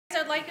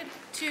like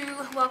to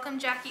welcome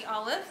Jackie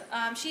Olive.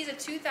 She's a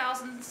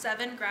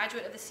 2007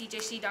 graduate of the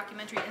CJC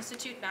Documentary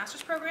Institute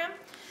Master's Program.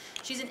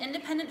 She's an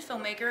independent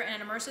filmmaker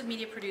and an immersive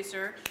media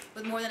producer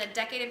with more than a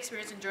decade of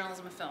experience in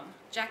journalism and film.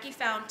 Jackie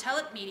founded Tell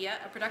It Media,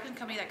 a production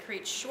company that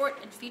creates short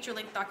and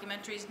feature-length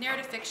documentaries,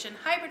 narrative fiction,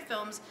 hybrid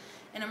films,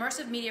 and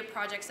immersive media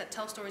projects that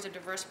tell stories of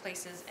diverse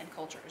places and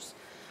cultures.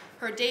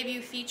 Her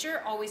debut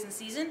feature, Always in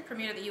Season,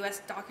 premiered at the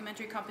U.S.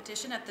 documentary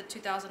competition at the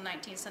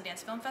 2019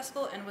 Sundance Film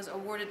Festival and was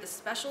awarded the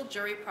Special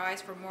Jury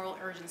Prize for Moral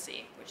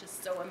Urgency, which is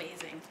so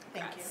amazing.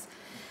 Congrats. Thank you.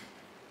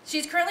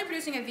 She's currently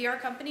producing a VR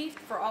company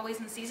for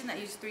Always in Season that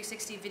uses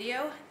 360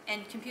 video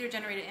and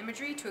computer-generated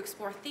imagery to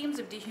explore themes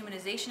of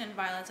dehumanization and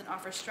violence and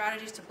offers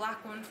strategies to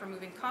Black women for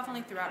moving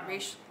confidently throughout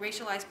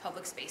racialized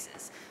public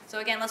spaces. So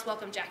again, let's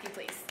welcome Jackie,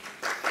 please.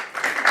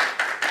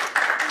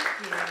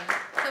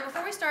 So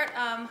before we start,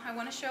 I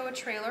want to show a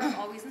trailer of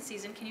Always in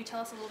Season. Can you tell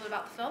us a little bit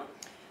about the film?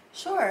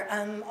 Sure.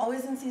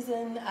 Always in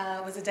Season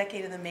was a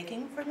decade in the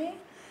making for me.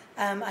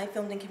 I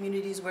filmed in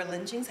communities where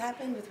lynchings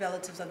happened with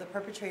relatives of the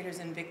perpetrators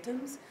and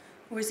victims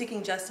who were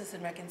seeking justice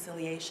and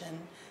reconciliation.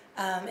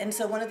 And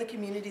so one of the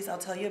communities I'll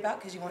tell you about,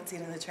 because you won't see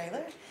it in the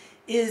trailer,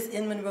 is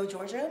in Monroe,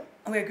 Georgia,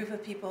 where a group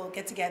of people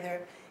get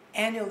together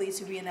annually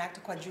to reenact a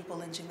quadruple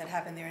lynching that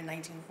happened there in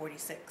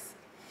 1946.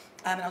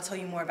 And I'll tell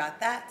you more about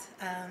that.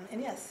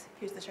 And yes,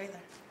 here's the trailer.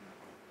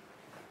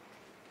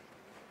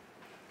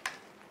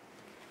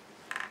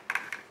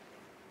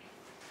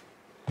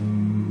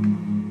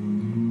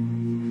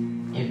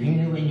 If you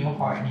knew in your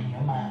heart and in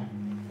your mind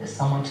that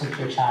someone took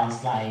your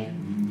child's life,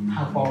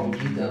 how far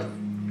would you go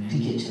to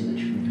get to the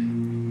truth?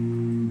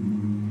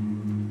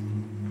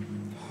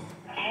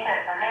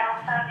 There's a male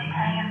subject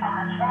hanging from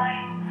a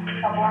train.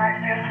 A black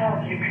male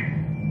subject.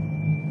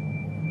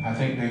 I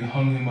think they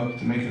hung him up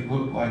to make it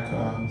look like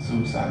a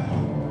suicide.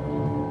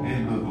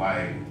 It looked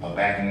like a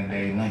back in the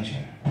day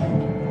lynching.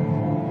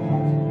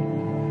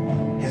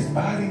 His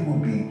body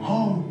would be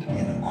hung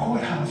in a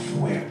courthouse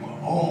square for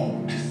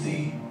all to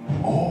see.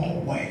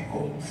 All white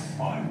folks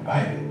are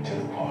invited to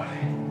the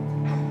party.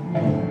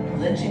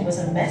 Lynching was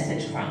a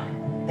message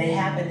crime. They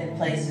happened in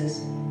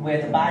places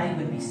where the body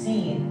would be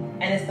seen,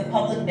 and it's the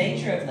public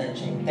nature of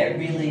lynching that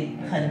really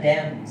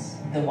condemns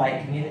the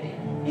white community.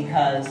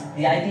 Because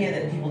the idea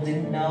that people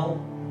didn't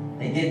know,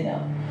 they did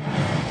know.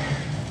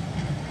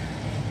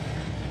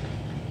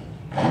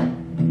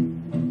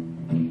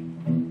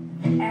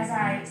 As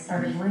I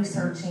started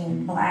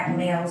researching Black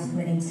males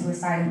committing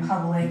suicide in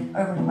public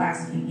over the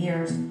last few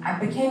years, I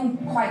became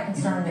quite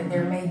concerned that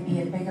there may be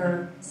a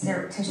bigger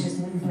surreptitious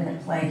movement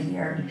at play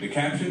here. The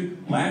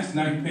caption, last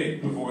night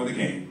picked before the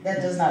game.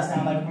 That does not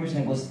sound like a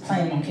person that was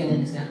planning on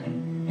killing this guy.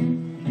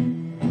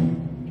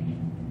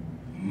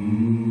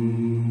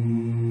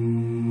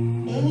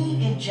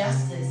 Any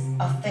injustice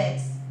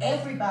affects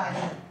everybody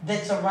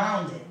that's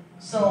around it.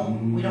 So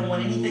we don't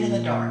want anything in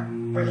the dark.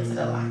 Bring it to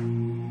the light.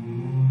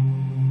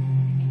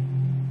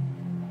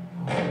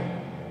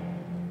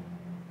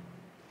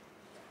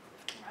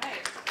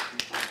 Right.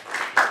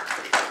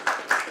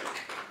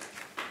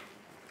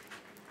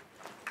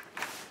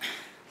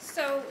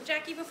 So,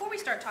 Jackie, before we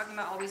start talking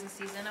about Always in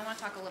Season, I want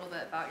to talk a little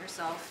bit about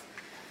yourself.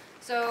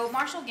 So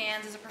Marshall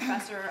Gans is a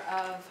professor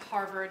of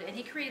Harvard, and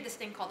he created this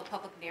thing called the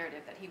public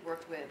narrative that he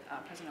worked with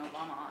President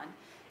Obama on.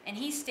 And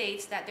he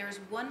states that there's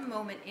one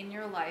moment in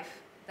your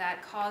life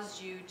that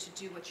caused you to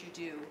do what you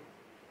do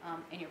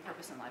in your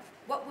purpose in life.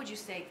 What would you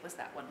say was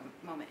that one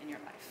moment in your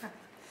life?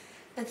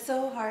 It's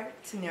so hard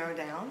to narrow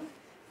down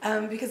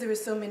because there were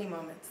so many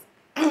moments,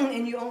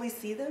 and you only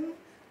see them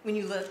when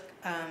you look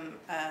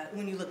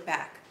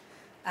back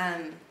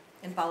and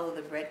follow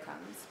the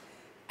breadcrumbs.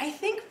 I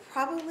think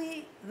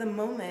probably the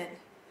moment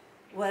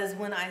was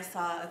when I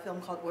saw a film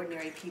called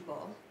Ordinary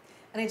People.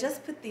 And I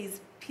just put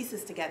these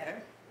pieces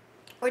together.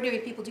 Ordinary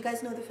People, do you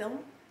guys know the film?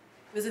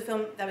 It was a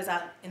film that was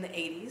out in the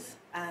 80s.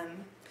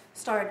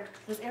 Starred,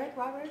 was Eric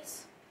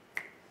Roberts?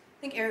 I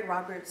think Eric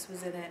Roberts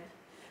was in it.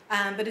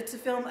 But it's a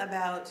film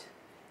about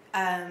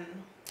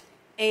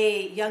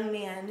a young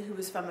man who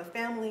was from a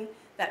family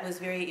that was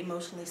very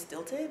emotionally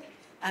stilted.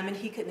 And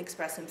he couldn't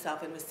express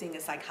himself and was seeing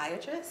a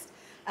psychiatrist.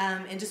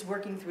 And just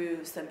working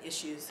through some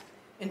issues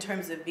in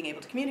terms of being able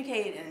to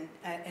communicate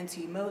and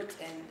to emote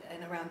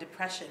and around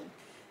depression.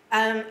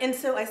 And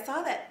so I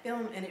saw that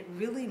film and it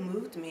really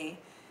moved me.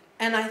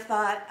 And I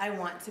thought, I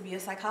want to be a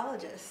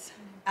psychologist.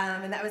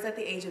 And that was at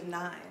the age of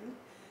 9.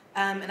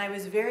 And I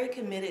was very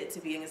committed to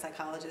being a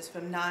psychologist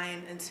from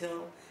 9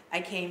 until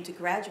I came to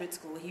graduate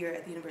school here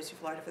at the University of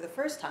Florida for the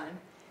first time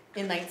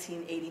in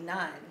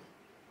 1989.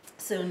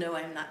 So no,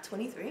 I'm not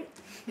 23,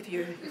 if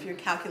you're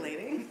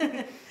calculating.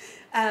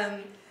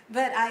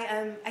 But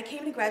I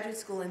came to graduate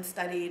school and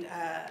studied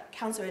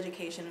counselor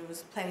education and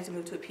was planning to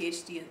move to a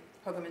PhD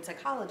program in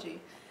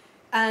psychology.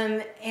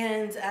 And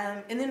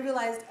then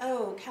realized,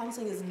 oh,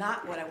 counseling is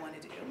not what I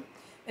want to do.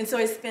 And so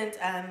I spent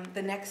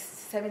the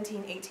next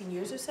 17, 18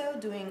 years or so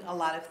doing a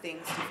lot of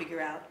things to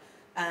figure out,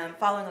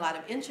 following a lot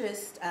of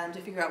interest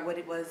to figure out what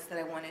it was that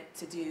I wanted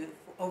to do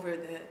over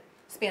the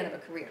span of a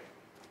career.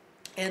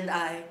 And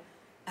I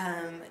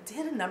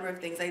did a number of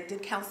things. I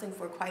did counseling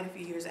for quite a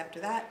few years after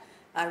that,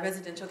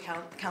 residential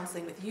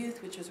counseling with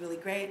youth, which was really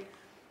great.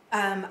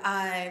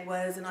 I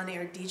was an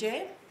on-air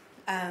DJ.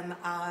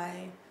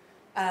 I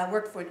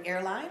worked for an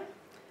airline.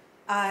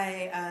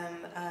 I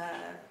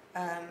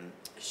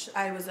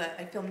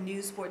filmed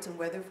news, sports, and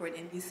weather for an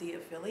NBC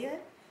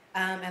affiliate,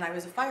 and I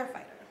was a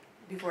firefighter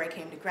before I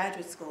came to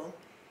graduate school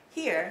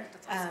here,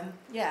 Awesome.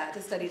 yeah,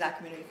 to study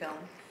documentary film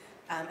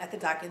at the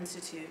Doc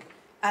Institute.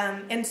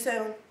 And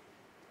so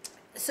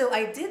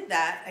I did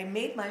that. I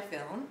made my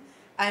film.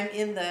 I'm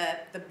in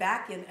the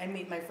back end. I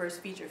made my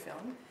first feature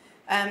film.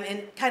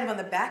 And kind of on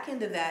the back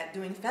end of that,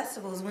 doing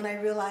festivals, when I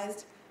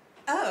realized,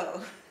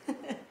 oh,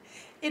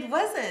 it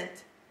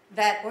wasn't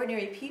that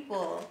ordinary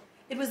people,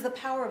 it was the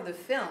power of the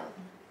film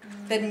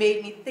that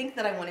made me think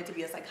that I wanted to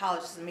be a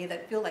psychologist and made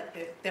that feel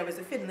like there was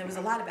a fit. And there was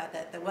a lot about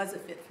that that was a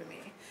fit for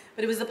me.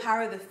 But it was the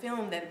power of the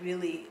film that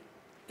really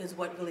is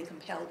what really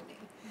compelled me.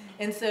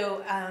 And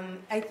so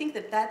I think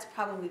that that's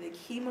probably the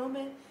key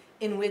moment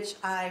in which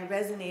I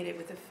resonated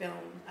with the film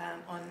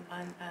on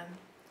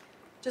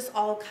just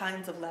all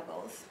kinds of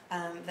levels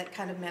that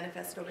kind of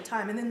manifest over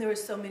time. And then there were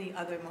so many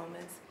other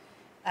moments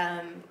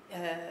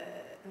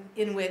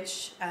in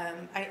which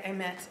I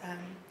met,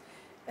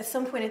 at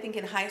some point I think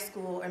in high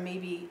school or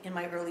maybe in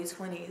my early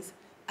 20s,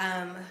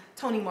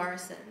 Toni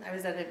Morrison. I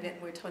was at an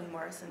event where Toni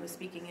Morrison was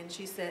speaking, and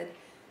she said,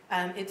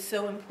 it's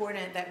so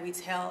important that we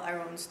tell our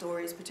own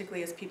stories,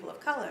 particularly as people of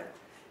color,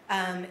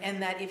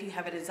 and that if you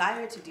have a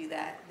desire to do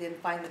that, then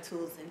find the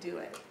tools and do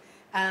it.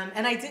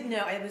 And I didn't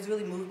know, I was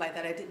really moved by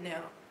that. I didn't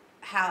know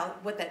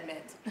what that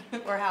meant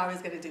or how I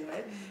was going to do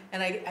it.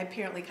 And I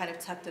apparently kind of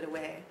tucked it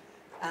away.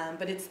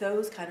 But it's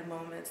those kind of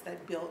moments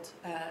that built,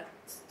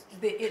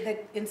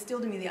 that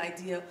instilled in me the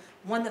idea,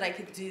 one, that I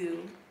could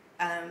do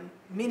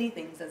many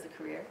things as a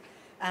career,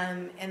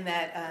 and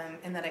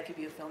that I could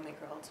be a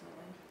filmmaker ultimately.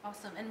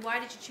 Awesome. And why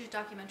did you choose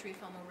documentary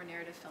film over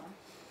narrative film?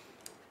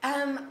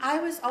 I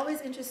was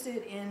always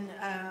interested in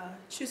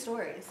true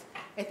stories.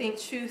 I think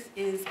truth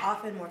is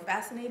often more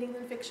fascinating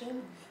than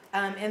fiction,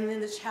 and then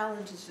the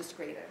challenge is just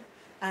greater.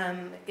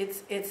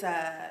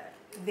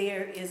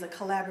 There is a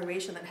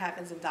collaboration that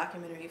happens in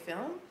documentary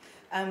film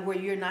where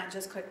you're not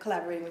just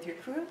collaborating with your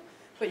crew,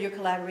 but you're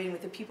collaborating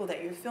with the people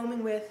that you're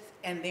filming with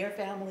and their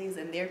families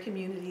and their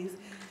communities.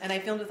 And I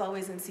filmed with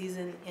Always in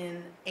Season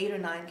in 8 or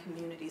 9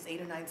 communities,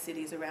 8 or 9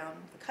 cities around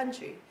the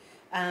country.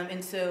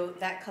 And so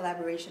that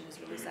collaboration is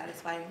really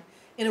satisfying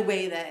in a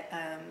way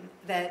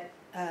that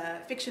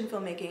fiction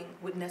filmmaking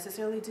wouldn't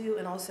necessarily do.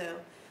 And also,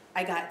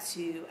 I got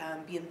to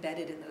be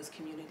embedded in those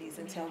communities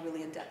and tell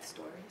really in-depth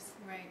stories.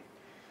 Right.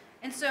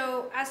 And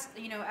so, as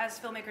you know, as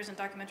filmmakers and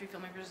documentary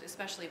filmmakers,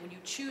 especially when you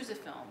choose a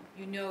film,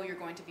 you know you're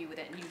going to be with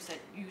it, and you said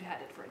you had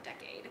it for a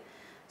decade.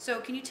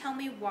 So, can you tell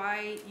me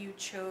why you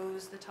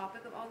chose the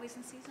topic of Always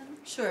in Season?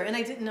 Sure, and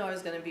I didn't know I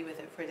was going to be with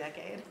it for a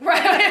decade.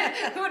 Right.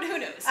 Who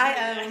knows?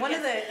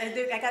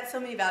 I got so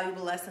many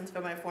valuable lessons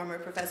from my former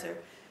professor,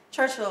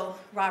 Churchill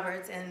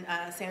Roberts,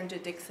 and Sandra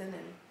Dixon,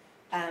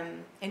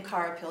 and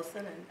Cara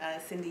Pilson,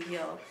 and Cindy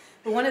Hill.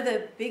 But one of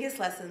the biggest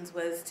lessons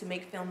was to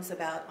make films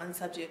on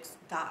subjects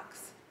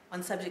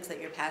that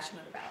you're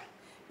passionate about,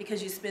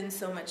 because you spend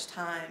so much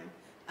time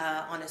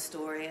on a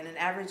story. And an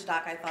average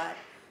doc, I thought,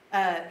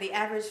 the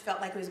average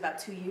felt like it was about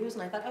 2 years,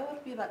 and I thought, oh,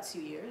 it'll be about 2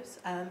 years.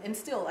 And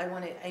still,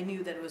 I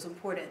knew that it was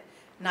important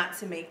not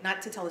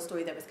to tell a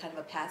story that was kind of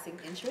a passing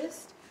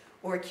interest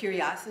or a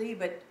curiosity,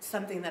 but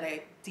something that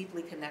I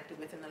deeply connected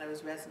with and that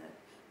was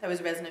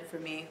resonant for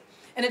me.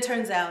 And it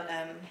turns out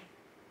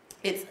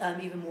it's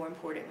even more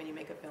important when you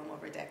make a film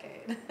over a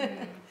decade.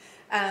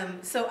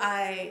 So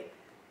I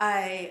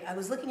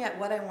was looking at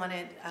what I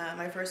wanted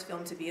my first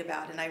film to be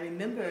about, and I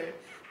remembered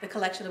the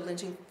collection of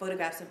lynching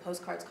photographs and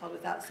postcards called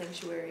Without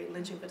Sanctuary,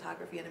 Lynching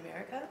Photography in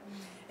America.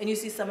 And you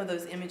see some of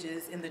those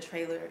images in the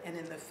trailer and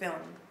in the film.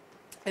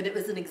 And it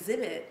was an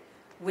exhibit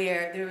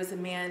where there was a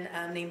man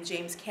named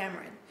James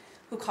Cameron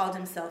who called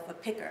himself a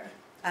picker.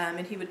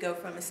 And he would go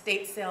from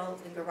estate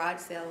sales and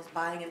garage sales,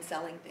 buying and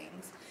selling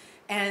things.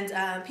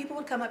 And people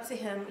would come up to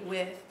him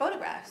with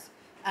photographs,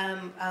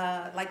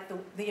 like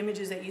the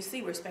images that you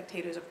see where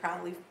spectators are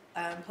proudly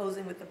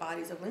posing with the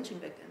bodies of lynching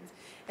victims.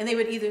 And they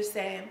would either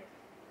say,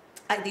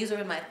 these are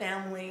in my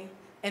family,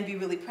 and be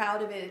really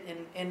proud of it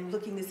and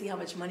looking to see how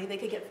much money they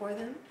could get for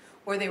them,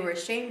 or they were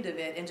ashamed of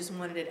it and just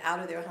wanted it out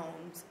of their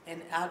homes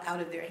and out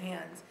of their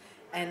hands.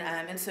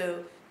 And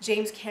so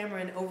James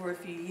Cameron, over a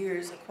few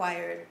years,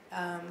 acquired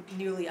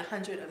nearly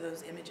 100 of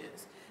those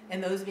images,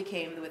 and those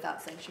became the Without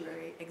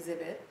Sanctuary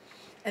exhibit.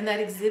 And that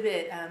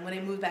exhibit, when I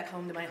moved back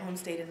home to my home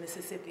state in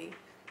Mississippi,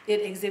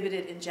 it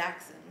exhibited in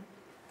Jackson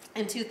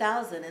in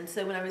 2000. And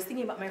so when I was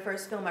thinking about my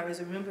first film, I was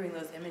remembering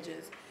those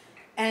images.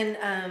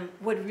 And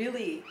what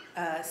really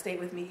stayed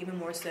with me even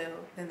more so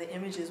than the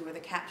images were the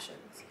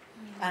captions.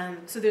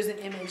 So there's an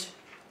image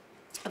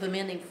of a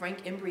man named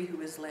Frank Embry who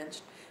was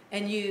lynched,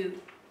 and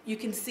you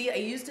can see, I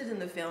used it in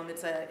the film.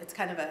 It's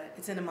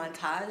in a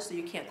montage, so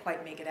you can't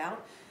quite make it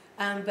out.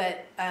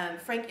 But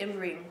Frank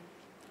Embry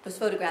was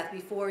photographed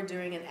before,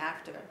 during, and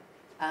after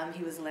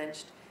he was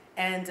lynched.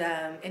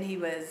 and he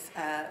was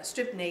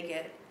stripped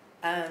naked.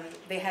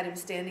 They had him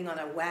standing on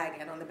a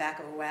wagon, on the back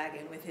of a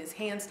wagon, with his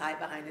hands tied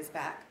behind his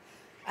back.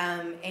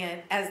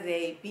 And as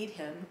they beat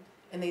him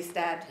and they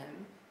stabbed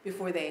him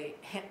before they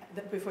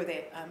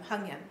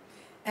hung him.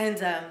 And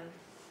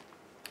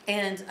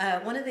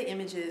one of the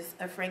images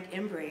of Frank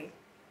Embry,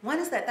 one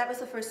is that was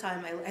the first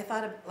time I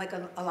thought of, like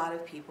a lot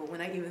of people,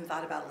 when I even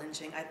thought about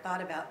lynching, I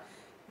thought about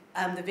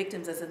the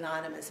victims as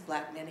anonymous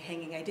black men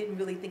hanging. I didn't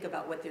really think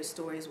about what their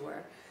stories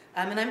were.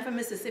 And I'm from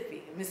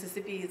Mississippi.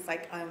 Mississippi is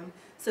like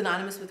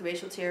synonymous with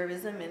racial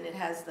terrorism, and it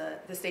has the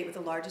state with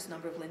the largest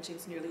number of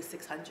lynchings, nearly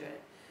 600.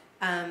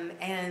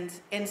 And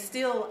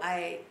still,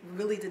 I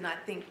really did not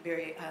think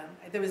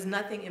there was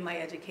nothing in my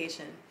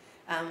education,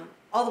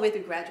 all the way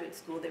through graduate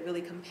school, that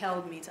really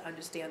compelled me to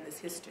understand this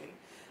history.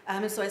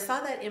 And so I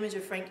saw that image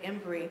of Frank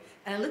Embry,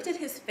 and I looked at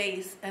his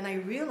face, and I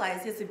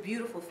realized it's a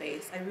beautiful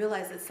face. I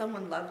realized that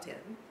someone loved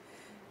him.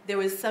 There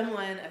was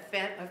someone,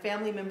 a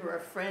family member, a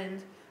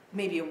friend,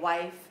 maybe a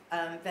wife,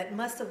 that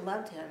must have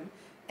loved him,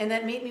 and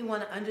that made me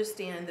want to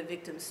understand the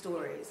victim's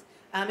stories.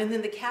 And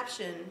then the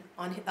caption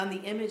on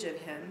the image of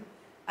him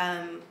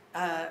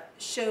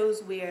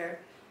shows where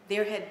he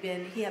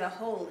had a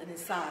hole in his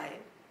side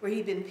where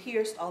he'd been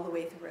pierced all the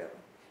way through.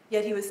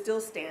 Yet he was still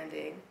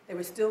standing. They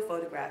were still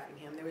photographing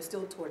him. They were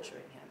still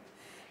torturing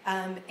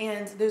him.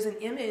 And there's an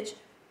image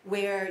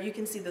where you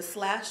can see the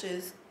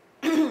slashes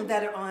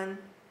that are on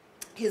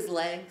his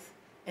legs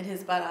and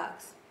his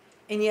buttocks.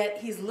 And yet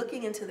he's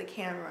looking into the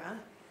camera,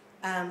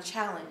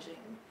 challenging.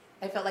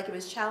 I felt like it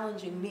was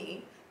challenging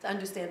me to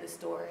understand the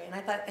story. And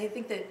I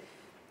think that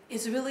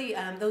it's really,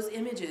 those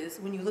images,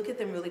 when you look at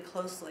them really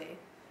closely,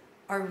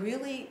 are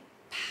really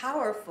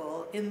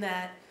powerful in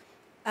that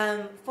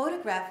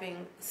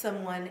photographing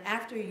someone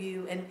after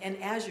you and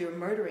as you're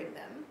murdering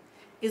them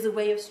is a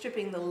way of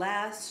stripping the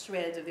last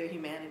shreds of their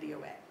humanity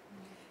away.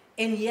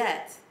 And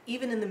yet,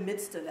 even in the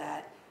midst of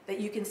that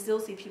you can still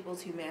see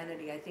people's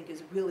humanity, I think,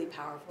 is really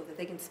powerful, that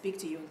they can speak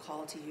to you and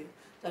call to you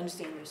to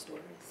understand their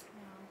stories.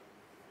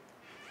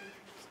 Wow.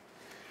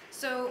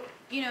 So,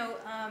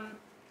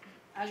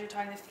 as you're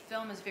talking, the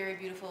film is very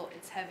beautiful.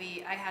 It's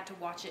heavy. I had to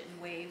watch it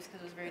in waves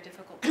because it was very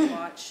difficult to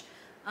watch.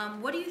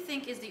 What do you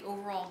think is the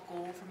overall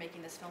goal for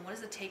making this film? What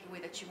is the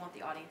takeaway that you want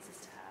the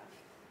audiences to have?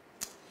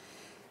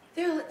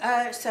 There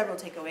are several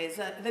takeaways.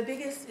 The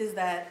biggest is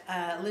that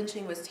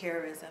lynching was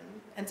terrorism,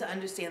 and to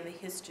understand the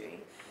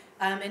history.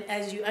 And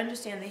as you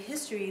understand the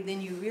history,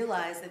 then you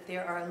realize that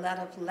there are a lot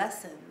of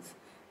lessons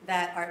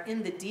that are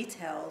in the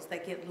details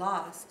that get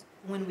lost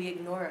when we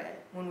ignore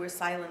it, when we're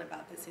silent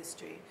about this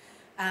history.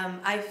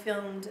 I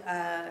filmed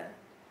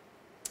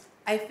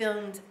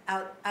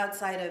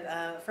outside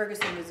of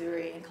Ferguson,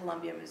 Missouri, and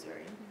Columbia,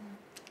 Missouri.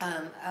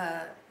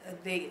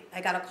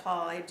 I got a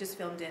call. I just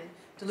filmed in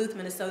Duluth,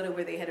 Minnesota,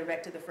 where they had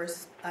erected the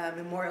first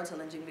memorial to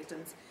lynching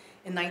victims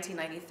in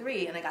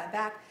 1993, and I got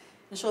back.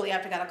 And shortly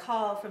after, I got a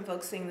call from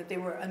folks saying that they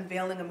were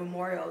unveiling a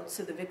memorial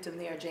to the victim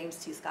there, James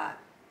T. Scott,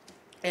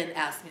 and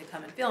asked me to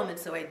come and film, and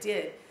so I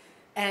did.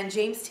 And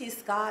James T.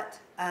 Scott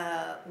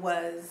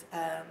was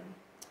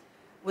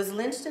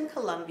lynched in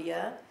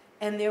Columbia,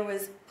 and there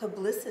was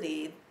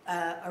publicity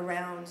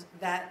around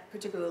that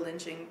particular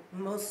lynching.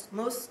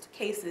 Most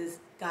cases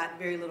got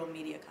very little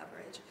media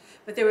coverage,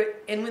 but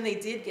and when they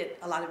did get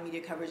a lot of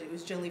media coverage, it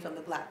was generally from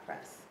the black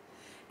press.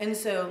 And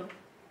so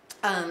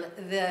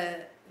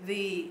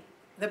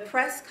the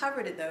press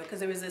covered it, though, because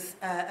there was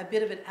a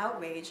bit of an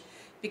outrage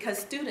because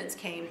students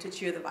came to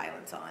cheer the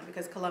violence on,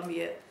 because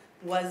Columbia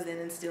was then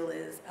and still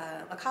is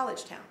a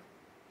college town.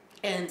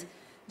 And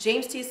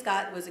James T.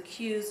 Scott was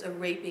accused of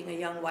raping a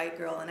young white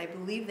girl, and I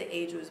believe the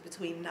age was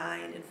between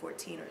 9 and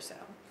 14 or so.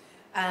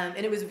 And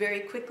it was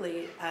very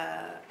quickly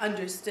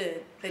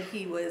understood that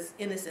he was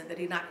innocent, that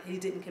he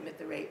didn't commit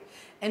the rape.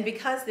 And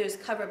because there's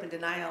cover-up and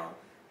denial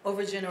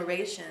over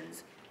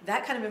generations,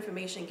 that kind of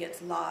information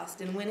gets lost.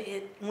 And when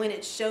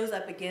it shows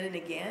up again and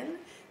again,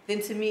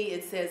 then to me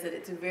it says that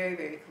it's very,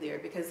 very clear,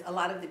 because a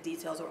lot of the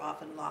details are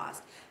often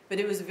lost. But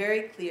it was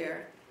very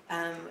clear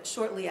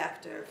shortly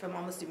after, from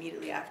almost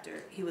immediately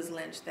after he was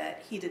lynched,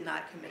 that he did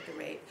not commit the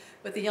rape.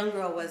 But the young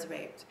girl was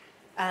raped.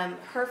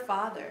 Her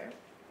father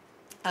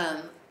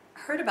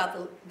heard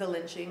about the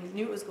lynching,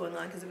 knew it was going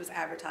on because it was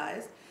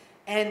advertised,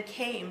 and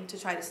came to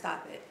try to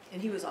stop it,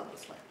 and he was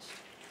almost lynched.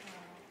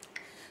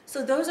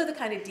 So those are the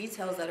kind of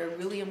details that are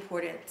really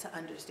important to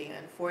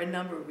understand for a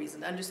number of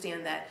reasons.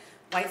 Understand that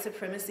white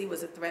supremacy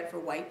was a threat for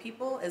white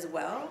people as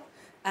well.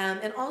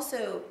 And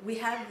also,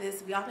 we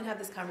often have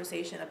this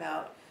conversation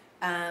about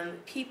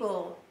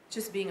people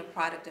just being a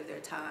product of their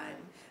time.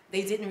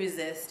 They didn't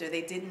resist, or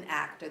they didn't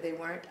act, or they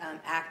weren't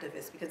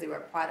activists because they were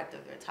a product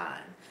of their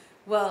time.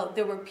 Well,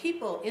 there were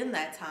people in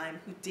that time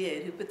who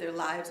put their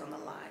lives on the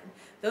line.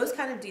 Those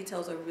kind of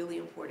details are really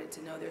important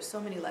to know. There's so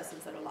many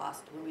lessons that are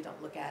lost when we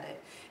don't look at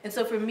it. And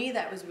so for me,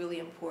 that was really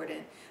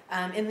important.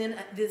 And then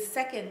the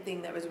second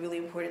thing that was really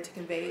important to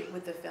convey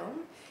with the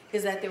film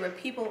is that there were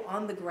people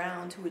on the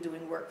ground who were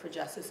doing work for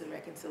justice and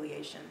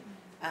reconciliation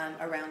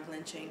around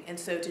lynching. And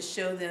so to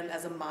show them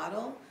as a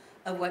model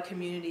of what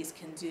communities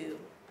can do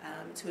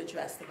to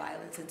address the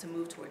violence and to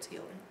move towards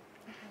healing.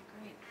 Okay,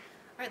 great.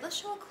 All right, let's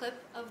show a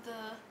clip of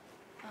the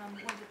one of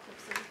the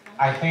clips of the film.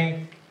 I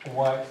think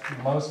what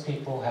most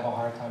people have a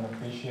hard time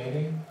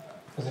appreciating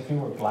is if you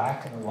were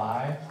black and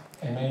alive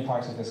in many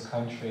parts of this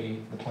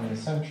country, the 20th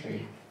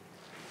century,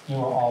 you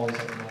were always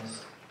at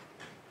risk.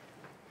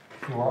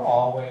 You were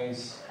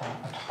always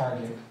a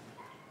target.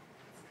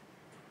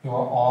 You were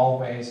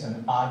always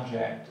an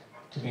object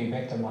to be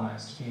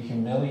victimized, to be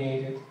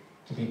humiliated,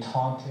 to be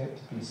taunted,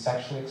 to be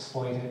sexually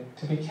exploited,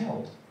 to be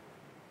killed.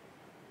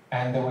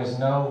 And there was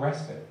no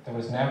respite. There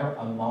was never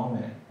a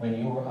moment when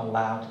you were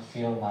allowed to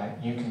feel like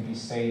you can be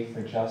saved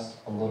for just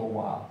a little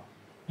while.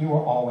 You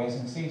were always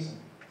in season.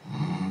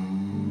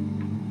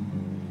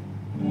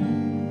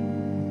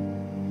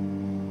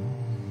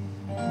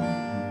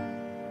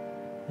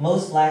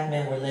 Most black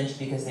men were lynched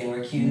because they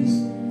were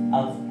accused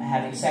of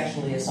having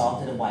sexually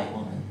assaulted a white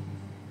woman,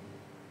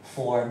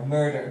 for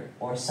murder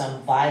or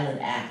some violent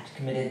act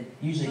committed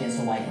usually against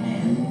a white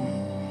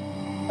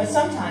man. But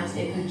sometimes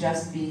it could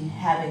just be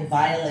having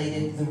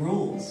violated the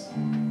rules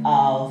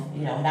of,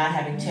 not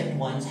having tipped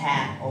one's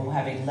hat or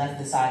having left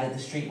the side of the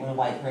street when a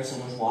white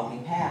person was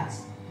walking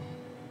past.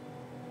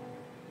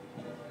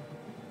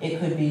 It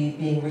could be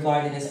being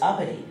regarded as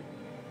uppity.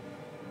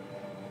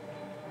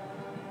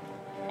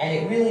 And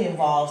it really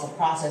involves a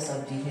process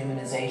of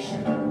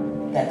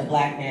dehumanization, that the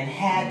black man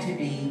had to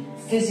be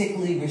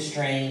physically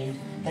restrained,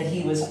 that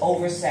he was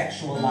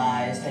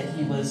over-sexualized, that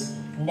he was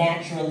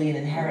naturally and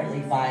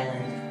inherently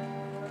violent,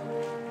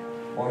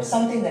 or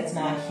something that's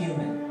not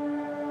human.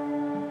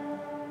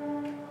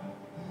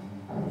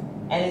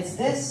 And it's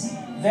this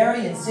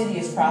very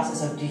insidious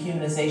process of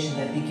dehumanization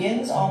that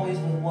begins always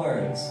with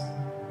words,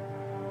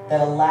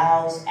 that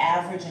allows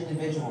average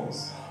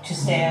individuals to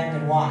stand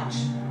and watch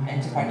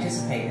and to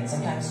participate and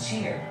sometimes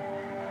cheer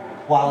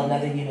while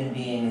another human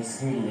being is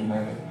brutally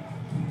murdered.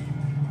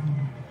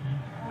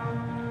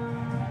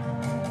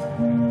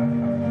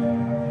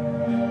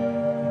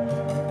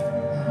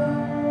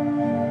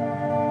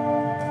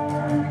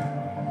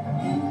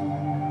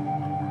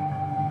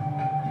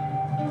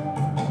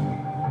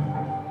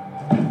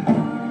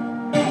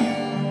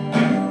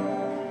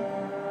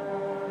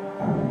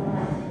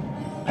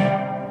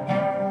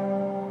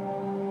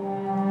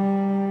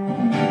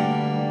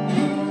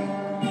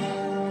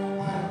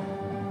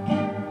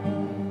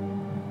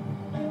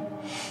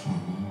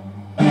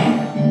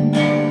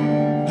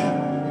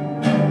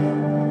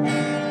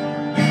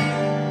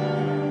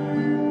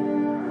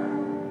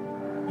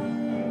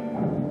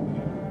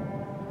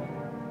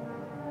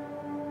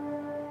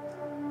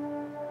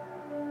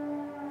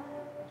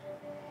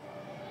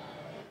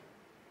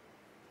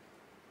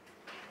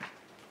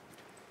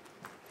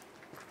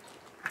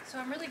 So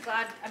I'm really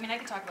glad, I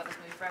could talk about this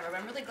movie forever, but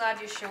I'm really glad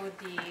you showed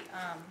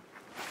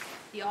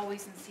the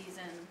always in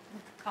season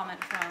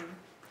comment from,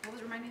 what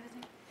was, remind me of his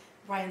name?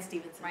 Ryan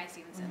Stevenson. Ryan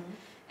Stevenson.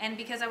 And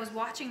because I was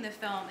watching the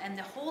film, and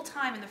the whole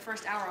time in the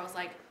first hour, I was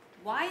like,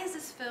 why is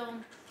this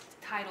film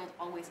titled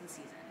Always in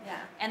Season?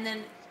 Yeah. And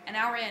then an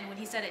hour in, when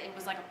he said it, it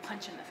was like a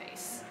punch in the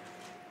face.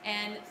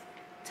 And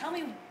tell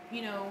me,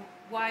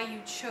 why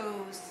you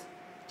chose,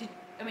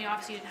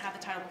 obviously you didn't have the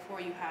title before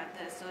you had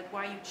this, so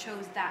why you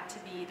chose that to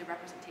be the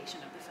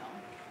representation of the film.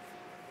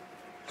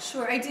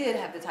 Sure, I did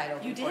have the title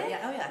You before. did?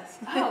 Yeah, oh yes.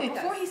 Oh,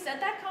 before he said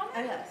that comment?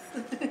 Oh yes.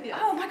 Yes.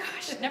 Oh my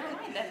gosh, never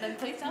mind. Then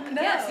please tell me.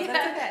 No, yes,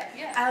 that's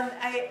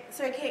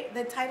okay. Yeah.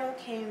 The title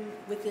came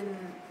within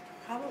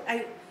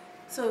probably,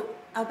 so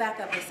I'll back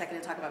up a second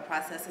and talk about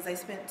processes. I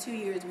spent 2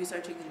 years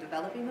researching and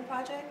developing the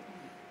project,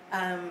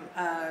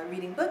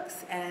 reading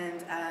books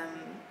and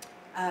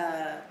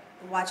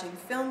watching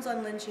films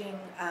on lynching,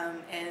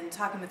 and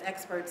talking with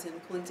experts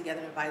and pulling together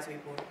an advisory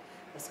board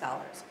of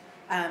scholars.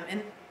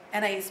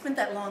 And I spent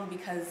that long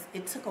because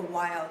it took a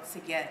while to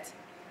get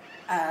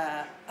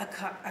a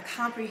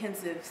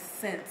comprehensive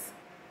sense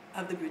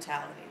of the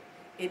brutality.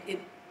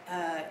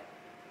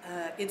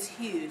 It's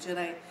huge,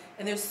 and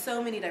there's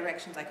so many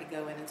directions I could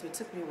go in, and so it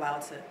took me a while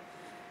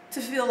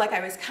to feel like I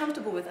was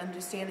comfortable with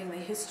understanding the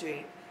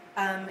history.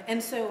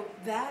 And so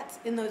that,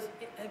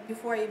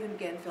 before I even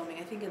began filming,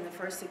 I think in the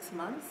first 6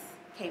 months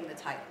came the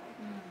title.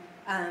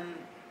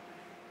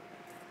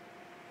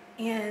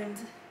 And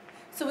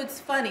so it's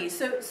funny.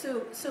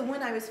 So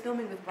when I was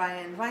filming with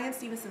Ryan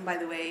Stevenson, by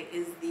the way,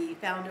 is the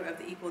founder of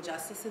the Equal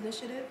Justice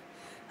Initiative.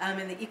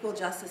 And the Equal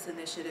Justice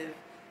Initiative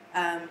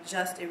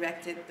just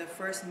erected the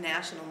first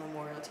national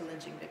memorial to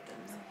lynching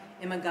victims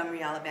in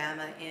Montgomery,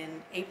 Alabama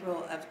in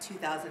April of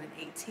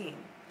 2018.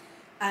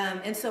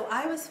 And so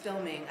I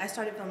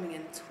started filming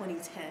in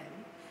 2010.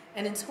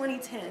 And in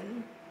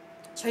 2010,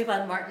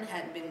 Trayvon Martin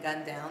hadn't been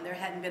gunned down. There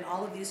hadn't been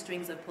all of these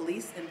strings of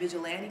police and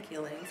vigilante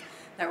killings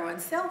that were on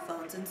cell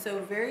phones. And so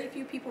very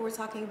few people were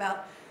talking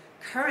about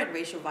current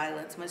racial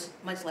violence,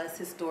 much less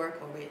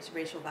historical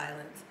racial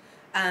violence.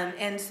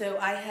 And so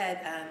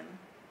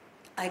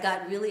I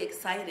got really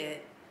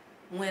excited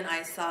when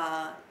I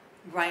saw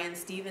Bryan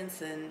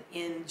Stevenson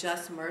in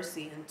Just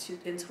Mercy in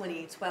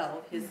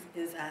 2012,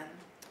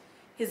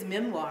 his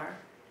memoir,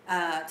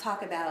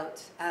 talk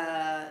about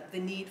the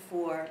need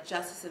for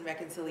justice and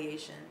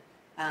reconciliation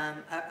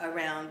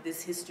around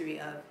this history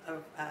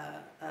of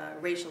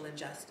racial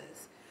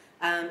injustice.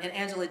 And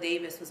Angela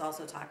Davis was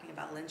also talking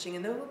about lynching,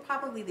 and they were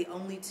probably the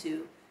only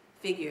two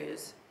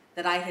figures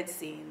that I had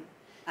seen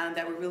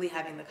that were really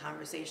having the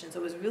conversation. So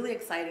it was really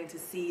exciting to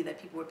see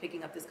that people were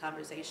picking up this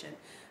conversation.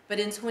 But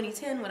in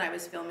 2010, when I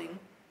was filming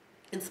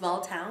in small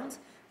towns,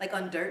 like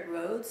on dirt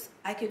roads,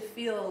 I could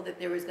feel that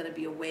there was going to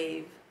be a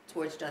wave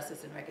towards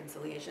justice and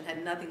reconciliation.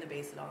 Had nothing to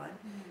base it on,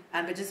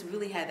 but just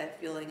really had that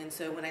feeling. And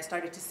so when I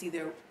started to see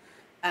their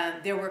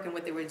work and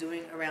what they were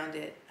doing around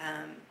it,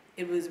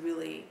 it was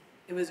really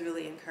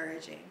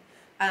encouraging.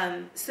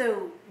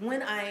 So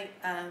when I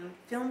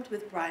filmed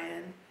with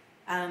Brian,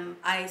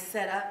 I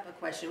set up a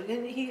question,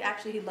 and he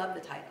loved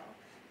the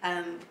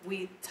title.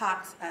 We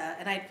talked,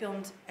 and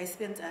I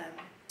spent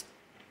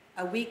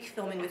a week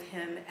filming with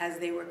him as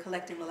they were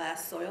collecting the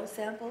last soil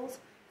samples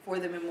for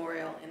the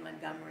memorial in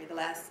Montgomery, the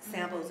last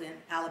samples in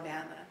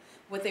Alabama.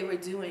 What they were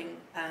doing,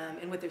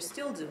 and what they're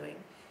still doing,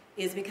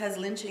 is because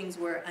lynchings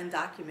were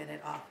undocumented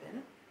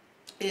often,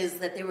 is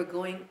that they were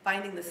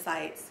finding the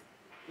sites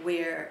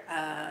where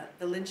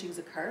the lynchings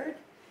occurred,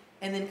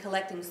 and then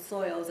collecting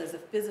soils as a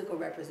physical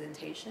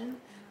representation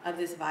of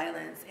this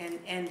violence,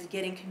 and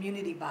getting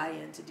community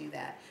buy-in to do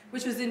that,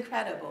 which was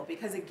incredible,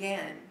 because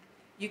again,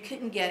 you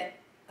couldn't get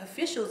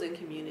officials in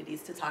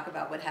communities to talk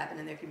about what happened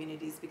in their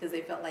communities because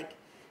they felt like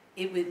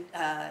it would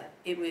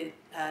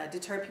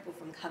deter people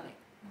from coming.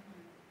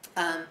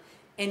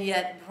 And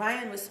yet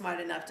Brian was smart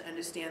enough to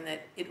understand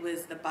that it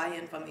was the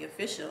buy-in from the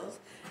officials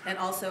and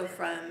also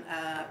from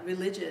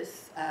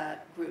religious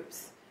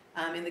groups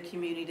in the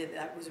community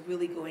that was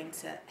really going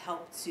to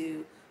help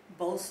to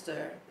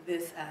bolster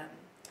this,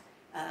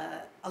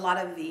 a lot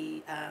of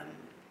the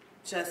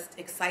just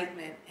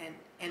excitement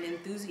and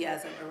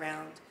enthusiasm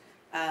around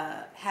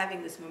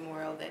having this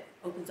memorial that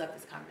opens up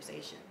this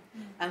conversation.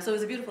 So it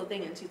was a beautiful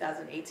thing in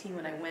 2018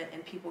 when I went,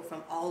 and people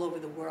from all over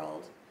the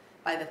world,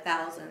 by the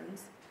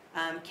thousands,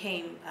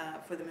 came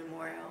for the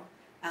memorial.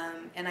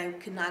 And I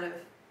could not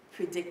have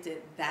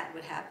predicted that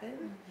would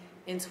happen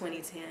in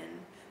 2010.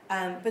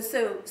 But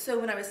so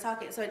when I was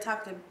talking, so I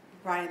talked to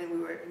Brian, and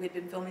we had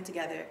been filming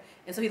together,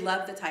 and so he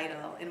loved the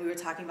title, and we were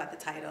talking about the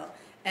title,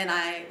 and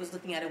I was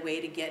looking at a way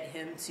to get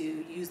him to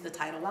use the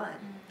title line.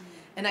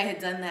 And I had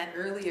done that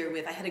earlier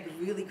with, I had a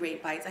really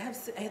great bites. I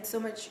had so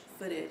much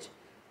footage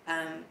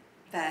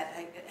that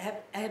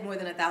I had more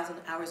than 1,000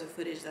 hours of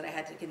footage that I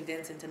had to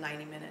condense into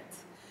 90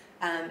 minutes.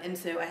 And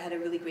so I had a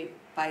really great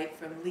bite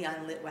from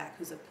Leon Litwack,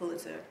 who's a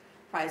Pulitzer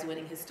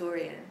Prize-winning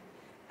historian,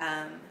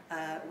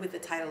 with the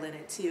title in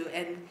it too.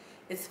 And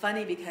it's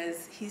funny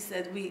because he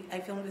said, I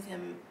filmed with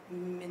him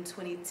in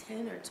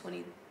 2010 or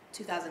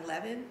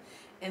 2011,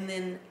 and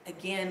then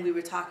again we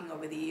were talking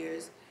over the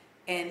years,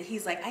 and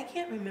he's like, I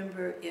can't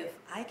remember if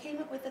I came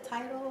up with the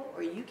title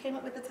or you came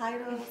up with the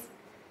title.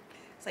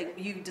 It's like,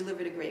 you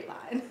delivered a great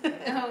line.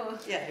 Oh.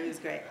 Yeah, it was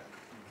great.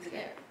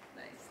 Yeah,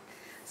 nice.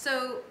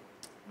 So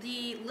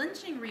the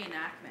lynching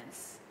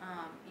reenactments,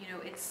 you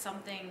know, it's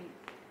something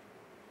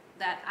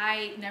that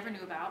I never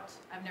knew about,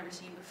 I've never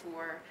seen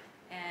before,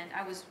 and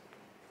I was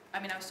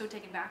so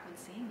taken back when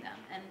seeing them,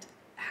 and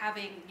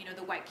having, you know,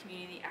 the white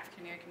community,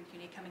 African American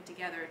community coming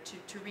together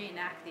to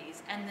reenact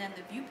these, and then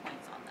the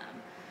viewpoints on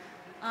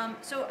them.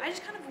 So I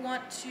just kind of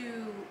want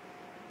to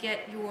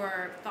get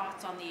your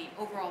thoughts on the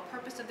overall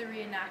purpose of the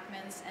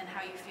reenactments and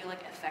how you feel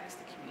like it affects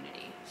the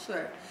community.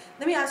 Sure.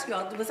 Let me ask you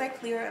all, was I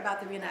clear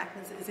about the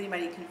reenactments? Is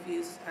anybody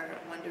confused or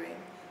wondering?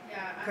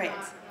 Yeah, Great.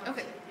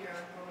 Okay.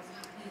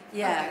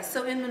 Yeah, Okay.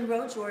 so in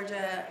Monroe,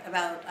 Georgia,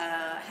 about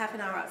half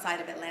an hour outside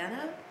of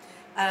Atlanta,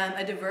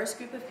 a diverse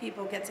group of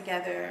people get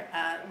together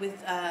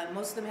with,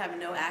 most of them have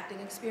no acting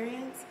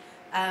experience,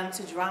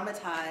 to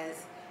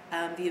dramatize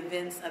the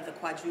events of the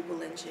quadruple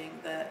lynching.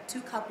 The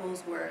two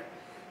couples were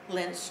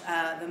lynched,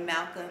 the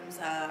Malcolms,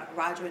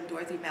 Roger and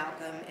Dorothy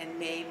Malcolm, and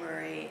Mae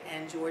Murray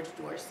and George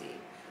Dorsey,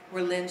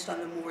 were lynched on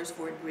the Moores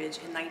Ford Bridge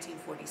in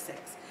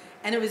 1946.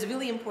 And it was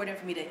really important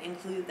for me to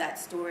include that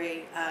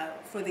story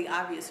for the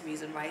obvious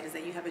reason, right, is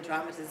that you have a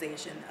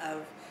dramatization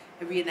of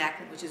a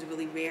reenactment, which is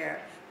really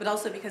rare, but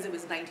also because it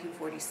was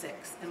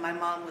 1946, and my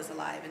mom was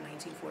alive in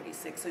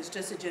 1946, so it's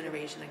just a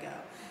generation ago.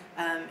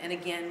 And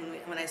again,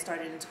 when I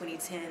started in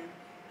 2010,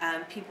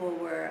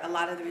 a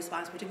lot of the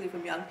response, particularly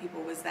from young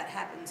people, was that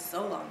happened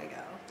so long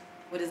ago.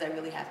 What does that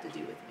really have to do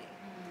with me?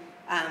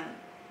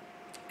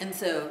 And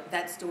so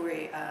that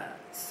story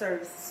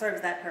serves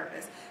that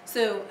purpose.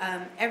 So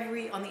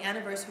on the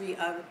anniversary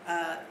of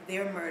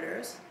their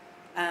murders,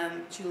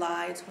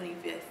 July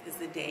 25th is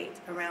the date.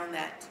 Around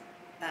that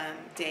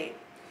date,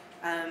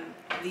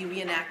 the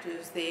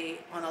reenactors,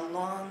 on a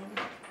long,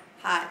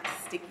 hot,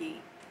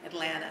 sticky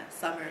Atlanta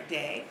summer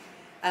day,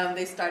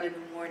 they start in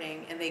the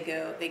morning, and they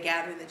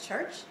gather in the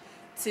church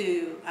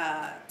to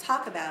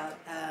talk about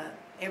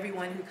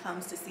everyone who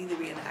comes to see the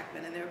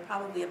reenactment, and there are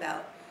probably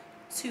about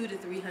 200 to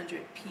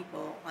 300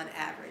 people on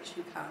average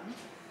who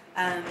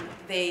come.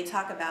 They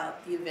talk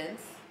about the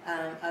events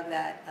of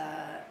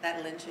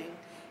that lynching,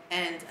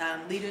 And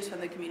leaders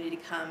from the community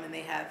come and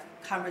they have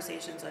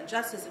conversations on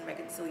justice and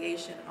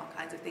reconciliation and all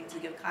kinds of things to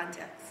give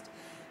context.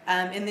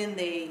 And then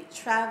they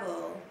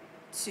travel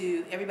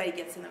to, everybody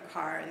gets in a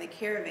car and they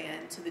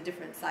caravan to the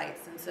different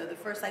sites. And so the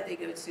first site they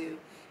go to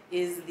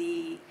is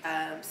the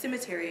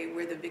cemetery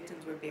where the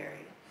victims were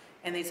buried.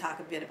 And they talk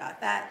a bit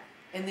about that.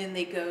 And then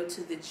they go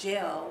to the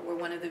jail where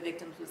one of the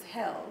victims was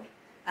held.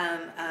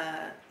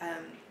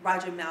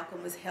 Roger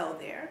Malcolm was held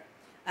there.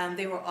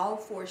 They were all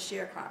 4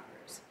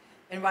 sharecroppers.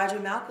 And Roger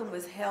Malcolm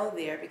was held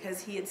there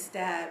because he had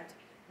stabbed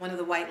one of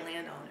the white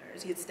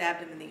landowners. He had stabbed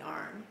him in the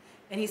arm.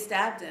 And he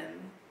stabbed him,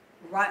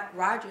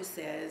 Roger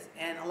says,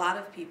 and a lot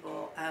of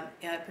people,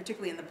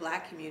 particularly in the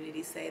black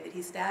community, say that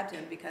he stabbed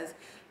him because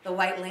the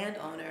white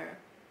landowner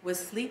was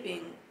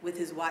sleeping with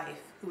his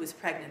wife, who was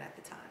pregnant at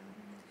the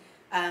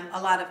time.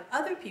 A lot of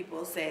other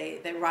people say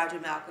that Roger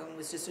Malcolm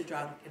was just a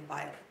drunk and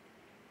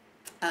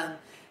violent.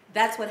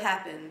 That's what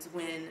happens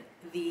when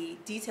the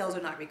details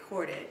are not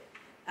recorded.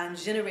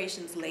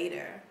 Generations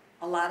later,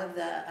 a lot of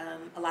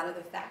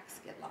the facts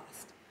get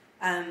lost,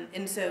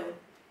 and so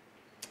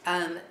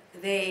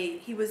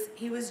he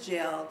was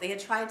jailed. They had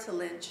tried to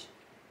lynch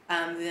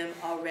them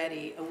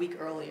already a week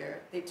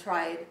earlier. They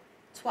tried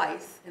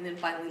twice and then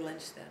finally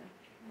lynched them,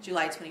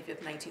 July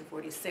 25th,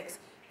 1946.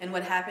 And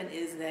what happened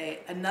is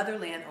another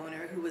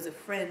landowner who was a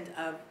friend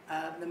of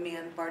the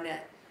man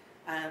Barnett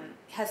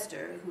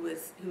Hester, who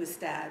was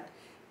stabbed,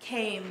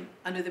 came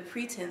under the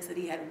pretense that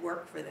he had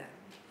worked for them.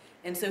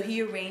 And so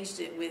he arranged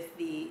it with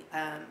the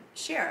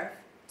sheriff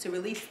to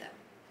release them.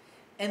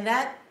 And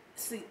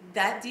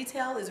that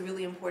detail is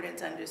really important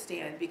to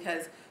understand,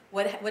 because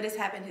what has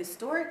happened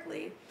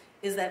historically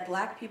is that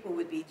black people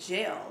would be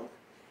jailed,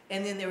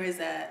 and then there is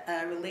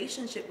a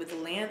relationship with the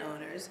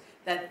landowners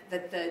that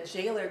the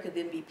jailer could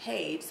then be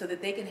paid so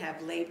that they can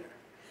have labor.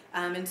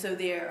 And so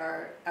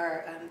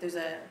there's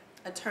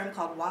a term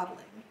called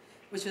wobbling,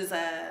 which was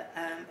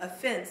an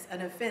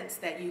offense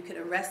that you could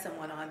arrest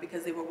someone on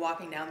because they were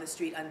walking down the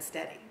street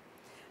unsteady.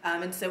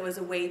 And so it was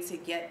a way to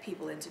get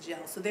people into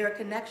jail. So there are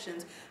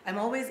connections. I'm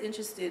always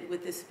interested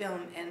with this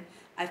film, and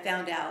I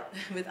found out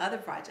with other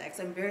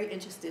projects, I'm very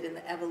interested in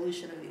the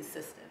evolution of these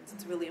systems.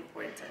 It's really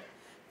important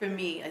for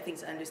me, I think,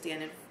 to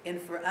understand,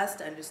 and for us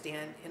to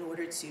understand in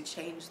order to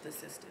change the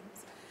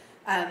systems.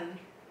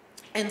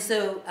 And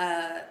so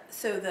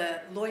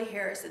the Lloyd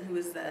Harrison, who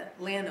was the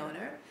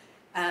landowner,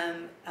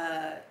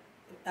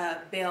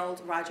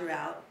 bailed Roger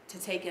out to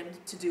take him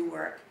to do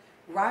work.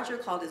 Roger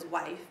called his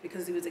wife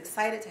because he was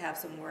excited to have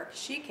some work.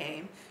 She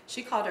came.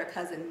 She called her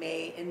cousin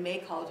May, and May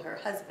called her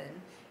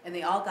husband, and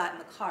they all got in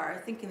the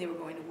car thinking they were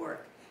going to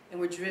work, and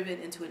were driven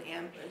into an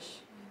ambush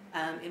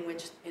in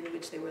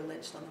which they were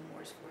lynched on the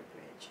Mooresford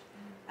Bridge.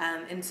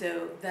 And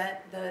so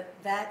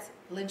that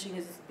lynching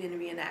has been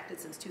reenacted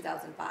since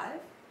 2005,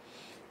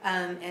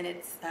 and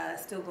it's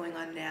still going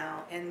on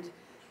now. And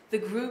the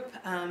group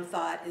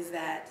thought is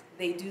that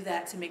they do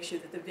that to make sure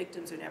that the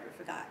victims are never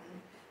forgotten.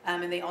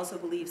 And they also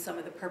believe some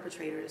of them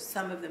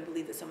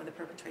believe that some of the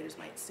perpetrators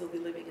might still be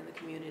living in the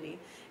community.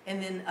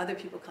 And then other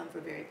people come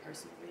for very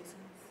personal reasons.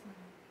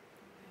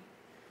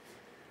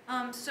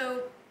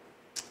 So,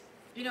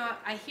 you know,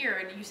 I hear,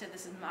 and you said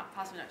this is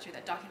possibly not true,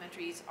 that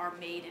documentaries are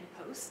made in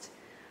post,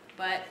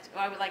 but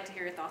I would like to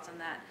hear your thoughts on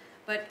that.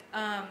 But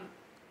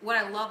what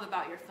I love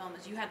about your film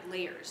is you had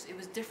layers. It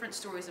was different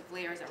stories of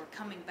layers that were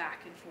coming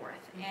back and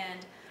forth.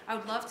 And I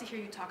would love to hear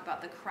you talk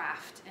about the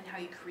craft and how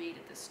you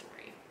created this story.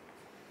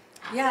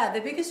 Yeah, the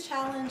biggest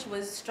challenge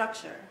was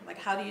structure. Like,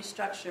 how do you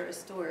structure a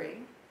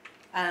story?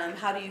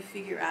 How do you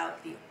figure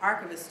out the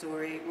arc of a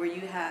story where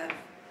you have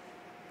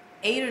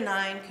 8 or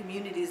 9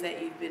 communities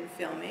that you've been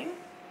filming,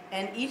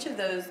 and each of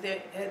those,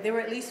 there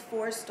were at least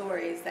 4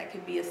 stories that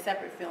could be a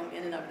separate film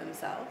in and of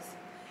themselves.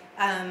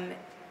 And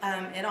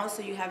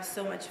also you have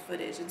so much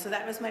footage, and so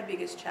that was my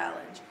biggest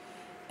challenge.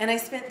 And I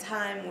spent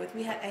time with,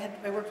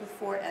 I worked with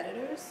 4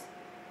 editors,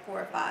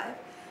 4 or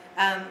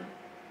 5,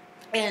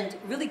 and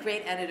really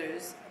great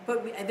editors.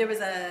 But there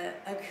was a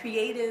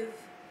creative,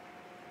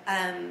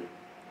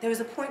 there was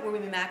a point where we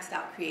maxed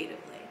out creatively.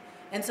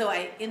 And so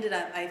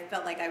I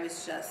felt like I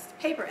was just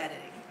paper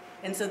editing.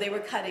 And so they were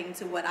cutting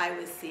to what I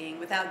was seeing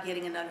without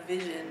getting enough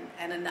vision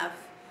and enough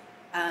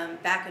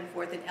back and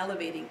forth and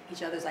elevating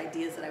each other's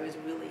ideas that I was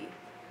really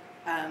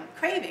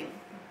craving.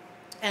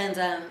 And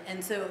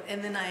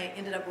then I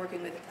ended up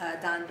working with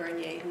Don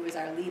Bernier, who was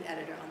our lead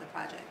editor on the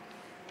project.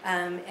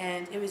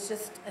 And it was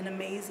just an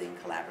amazing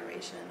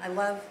collaboration. I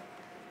love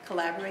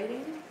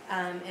collaborating,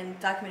 and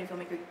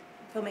documentary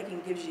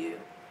filmmaking gives you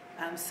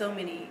so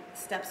many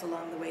steps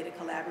along the way to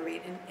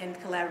collaborate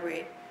and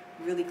collaborate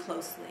really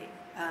closely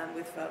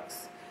with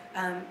folks.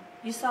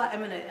 You saw, I'm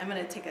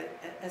gonna take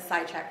a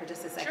sidetrack for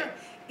just a second. Sure.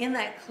 In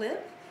that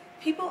clip,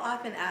 people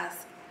often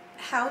ask,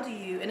 how do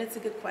you, and it's a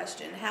good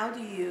question, how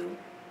do you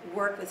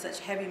work with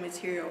such heavy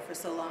material for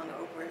so long,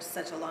 over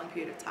such a long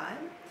period of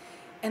time?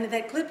 And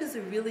that clip is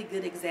a really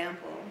good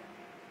example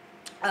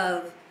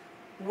of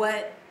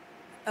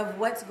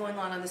what's going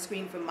on the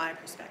screen from my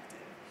perspective.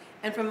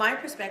 And from my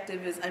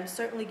perspective is I'm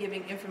certainly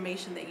giving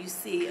information that you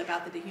see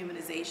about the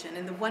dehumanization.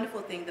 And the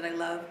wonderful thing that I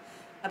love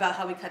about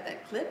how we cut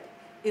that clip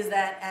is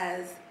that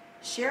as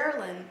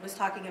Sherilyn was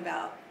talking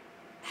about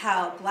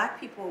how black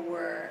people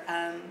were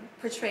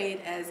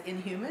portrayed as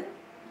inhuman,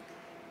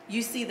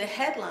 you see the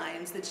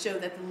headlines that show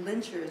that the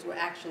lynchers were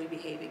actually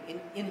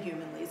behaving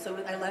inhumanly. So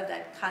I love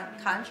that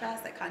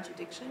contrast, that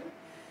contradiction.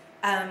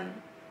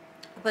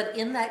 But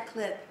in that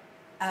clip,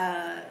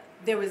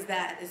 there was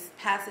that, is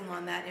passing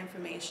on that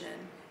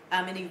information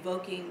and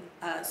evoking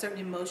certain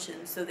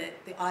emotions so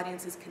that the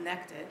audience is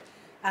connected.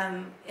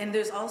 And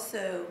there's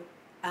also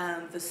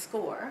the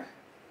score,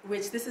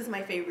 which this is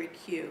my favorite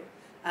cue.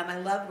 I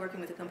love working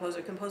with the composer.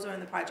 The composer on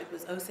the project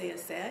was Osei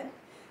Assed.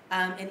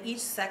 And each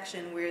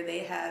section where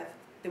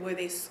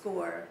they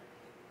score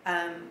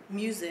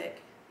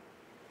music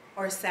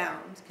or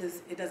sound,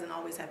 because it doesn't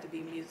always have to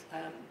be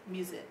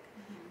music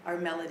or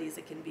melodies,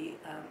 it can be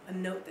a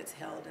note that's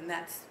held, and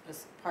that's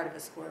part of a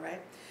score,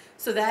 right?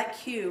 So that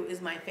cue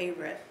is my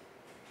favorite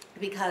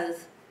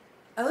because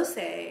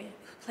Osei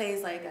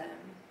plays like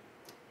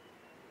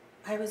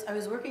I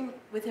was working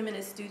with him in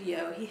his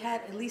studio. He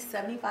had at least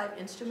 75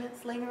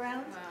 instruments laying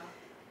around. Wow.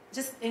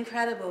 Just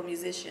incredible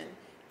musician.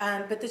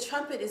 But the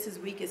trumpet is his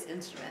weakest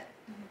instrument.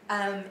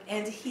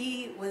 And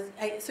he was,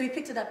 so he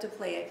picked it up to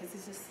play it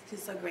because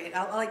he's so great.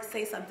 I'll like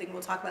say something,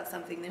 we'll talk about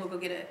something, then he'll go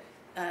get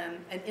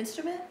an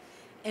instrument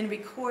and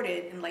record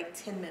it in like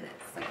 10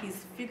 minutes. Like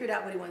he's figured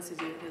out what he wants to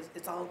do.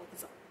 It's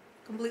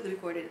completely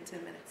recorded in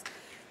 10 minutes.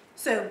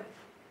 So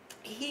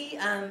he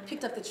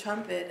picked up the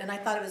trumpet, and I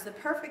thought it was the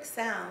perfect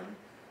sound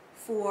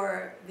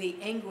for the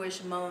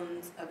anguish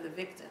moans of the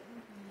victim.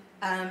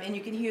 And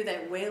you can hear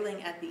that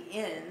wailing at the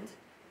end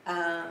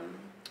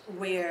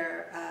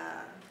where,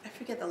 I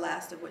forget the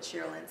last of what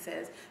Sherilyn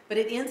says, but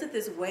it ends with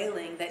this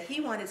wailing that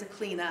he wanted to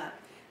clean up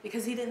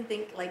because he didn't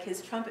think like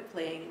his trumpet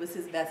playing was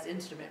his best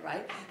instrument,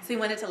 right? So he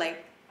wanted to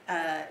like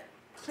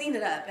clean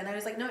it up, and I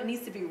was like, no, it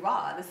needs to be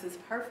raw. This is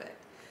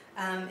perfect.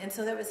 And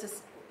so there was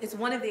this, it's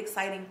one of the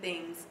exciting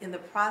things in the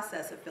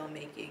process of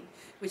filmmaking,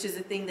 which is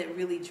the thing that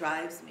really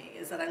drives me,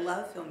 is that I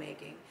love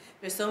filmmaking.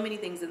 There's so many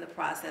things in the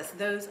process.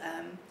 Those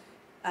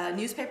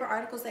newspaper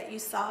articles that you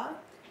saw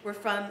were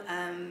from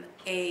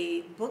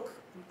a book,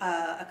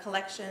 a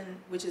collection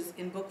which is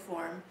in book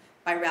form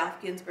by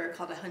Ralph Ginsberg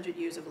called 100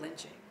 Years of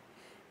Lynching.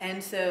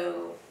 And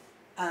so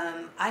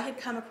I had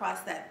come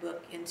across that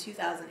book in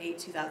 2008,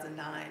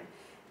 2009,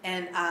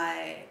 and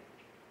I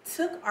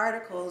took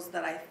articles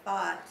that I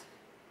thought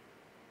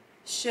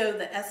showed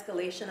the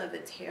escalation of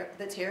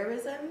the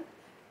terrorism,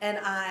 and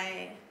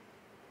I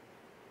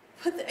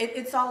put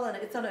it's on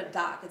a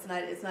doc. It's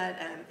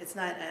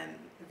not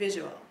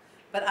visual,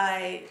 but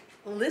I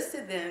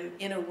listed them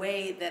in a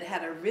way that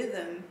had a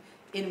rhythm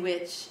in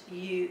which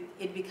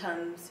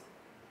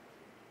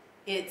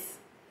it's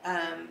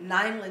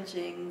 9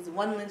 lynchings,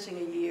 1 lynching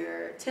a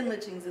year, 10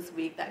 lynchings this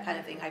week, that kind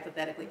of thing,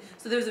 hypothetically.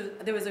 So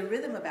there was a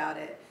rhythm about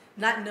it,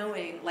 not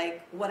knowing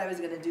like what I was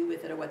going to do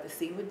with it or what the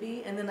scene would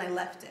be, and then I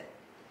left it.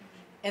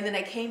 And then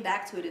I came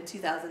back to it in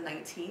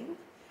 2019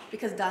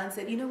 because Don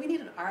said, you know, we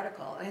need an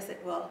article. And I said,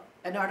 well,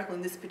 an article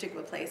in this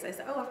particular place. I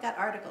said, oh, I've got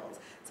articles.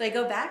 So I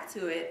go back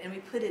to it and we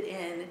put it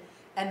in,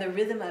 and the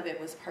rhythm of it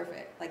was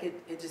perfect. Like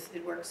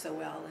it worked so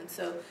well. And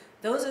so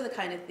those are the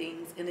kind of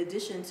things, in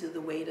addition to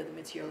the weight of the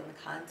material and the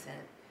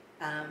content,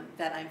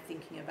 that I'm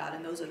thinking about.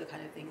 And those are the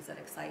kind of things that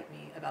excite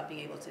me about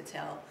being able to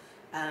tell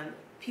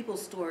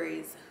people's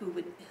stories who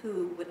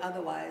would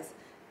otherwise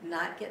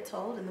not get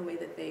told in the way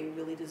that they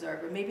really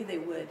deserve, or maybe they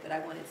would, but I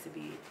wanted to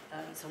be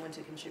someone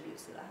to contribute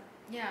to that.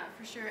 Yeah,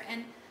 for sure.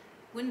 And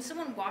when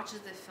someone watches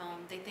the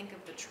film, they think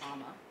of the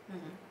trauma.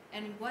 Mm-hmm.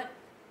 And what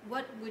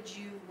would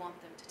you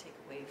want them to take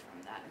away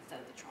from that instead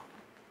of the trauma?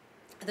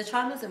 The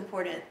trauma is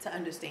important to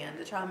understand.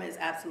 The trauma is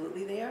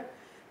absolutely there.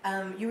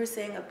 You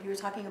were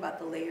talking about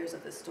the layers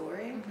of the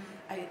story.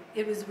 Mm-hmm.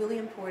 It was really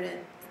important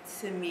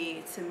to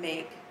me to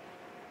make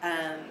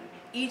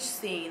each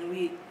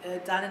scene.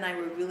 Don and I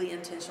were really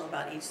intentional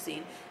about each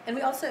scene, and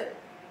we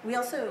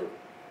also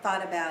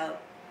thought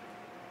about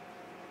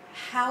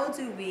how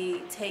do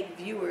we take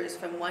viewers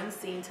from one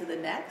scene to the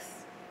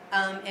next,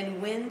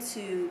 and when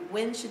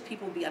should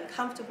people be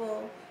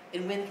uncomfortable,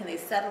 and when can they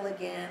settle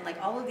again?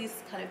 Like all of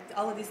these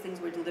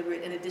things were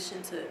deliberate, in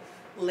addition to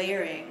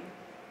layering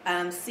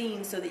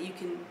scenes so that you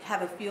can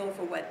have a feel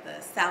for what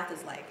the South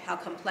is like, how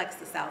complex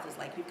the South is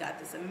like. You've got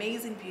this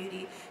amazing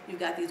beauty,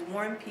 you've got these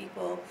warm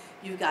people,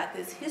 you've got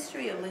this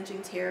history of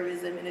lynching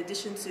terrorism, in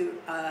addition to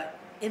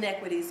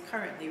inequities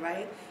currently,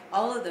 right?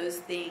 All of those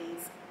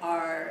things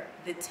are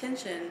the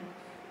tension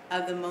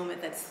of the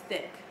moment that's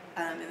thick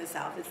in the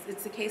South.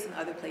 It's the case in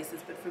other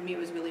places, but for me it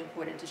was really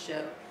important to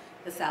show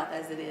the South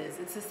as it is.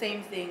 It's the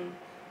same thing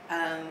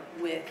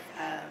with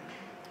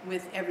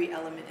every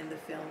element in the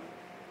film.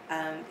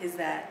 Is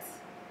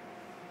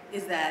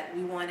that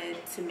we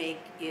wanted to make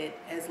it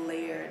as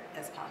layered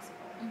as possible.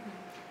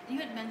 Mm-hmm. You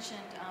had mentioned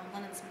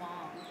Lennon's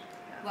mom.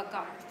 Yeah. What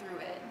got her through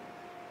it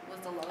was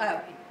the love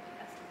of people.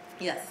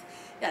 Yes.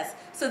 Yes.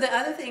 So the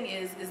other thing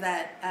is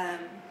that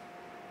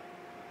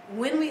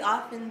when we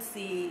often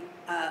see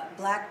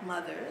black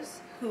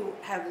mothers who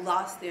have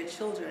lost their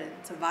children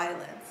to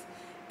violence,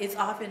 it's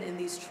often in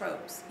these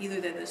tropes. Either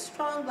they're the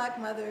strong black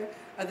mother,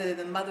 or they're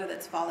the mother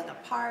that's falling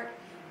apart,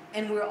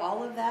 and we're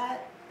all of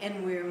that,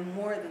 and we're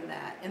more than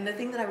that. And the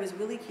thing that I was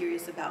really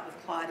curious about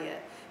with Claudia,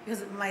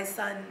 because my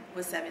son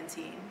was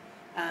 17,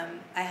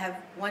 I have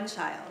one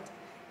child,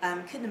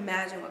 couldn't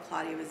imagine what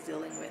Claudia was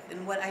dealing with.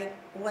 And what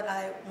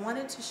I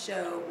wanted to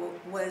show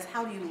was,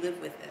 how do you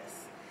live with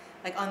this?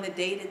 Like on the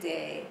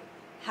day-to-day,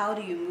 how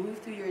do you move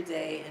through your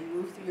day and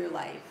move through your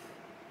life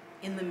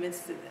in the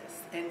midst of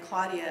this? And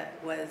Claudia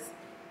was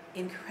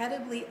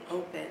incredibly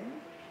open,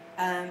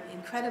 her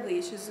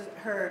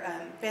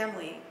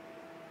family,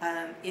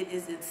 it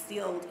is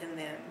instilled in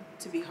them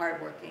to be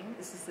hardworking.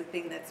 This is the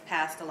thing that's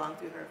passed along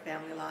through her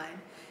family line.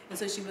 And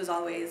so she was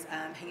always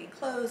hanging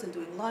clothes and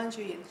doing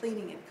laundry and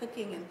cleaning and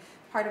cooking, and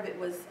part of it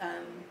was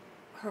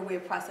her way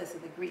of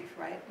processing the grief,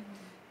 right,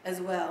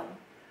 as well.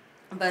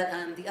 But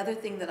the other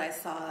thing that I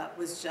saw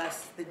was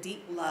just the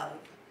deep love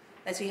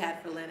that she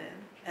had for Lennon.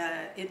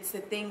 It's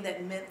the thing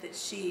that meant that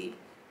she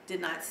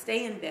did not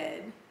stay in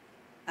bed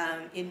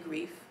in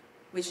grief,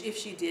 which if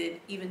she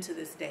did, even to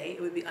this day,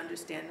 it would be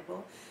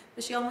understandable.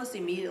 But she almost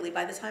immediately,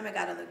 by the time I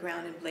got on the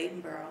ground in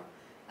Bladenboro,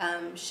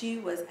 she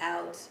was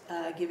out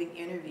giving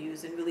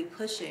interviews and really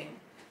pushing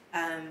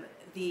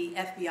the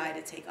FBI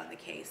to take on the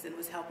case, and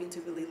was helping to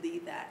really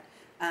lead that.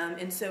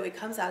 And so it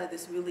comes out of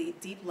this really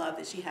deep love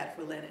that she had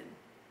for Lennon,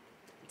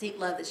 deep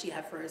love that she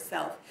had for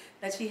herself,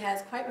 that she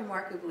has quite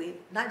remarkably,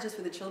 not just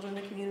for the children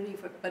in the community,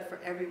 but for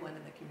everyone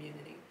in the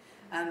community,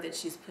 that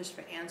she's pushed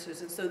for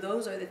answers. And so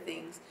those are the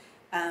things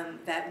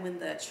that when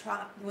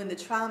the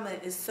trauma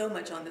is so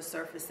much on the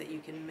surface that you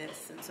can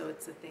miss. And so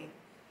it's a thing,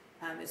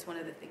 it's one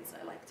of the things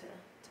I like to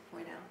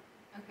point out.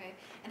 Okay,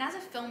 and as a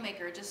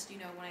filmmaker, just, you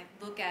know, when I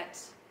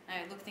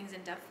look things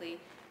in depthly,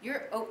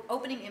 your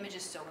opening image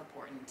is so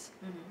important.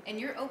 And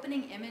your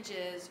opening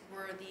images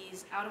were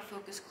these out of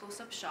focus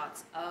close-up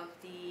shots of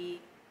the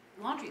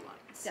laundry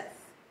lines. Yes.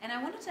 And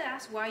I wanted to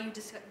ask why you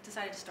decided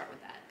to start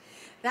with that.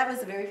 That was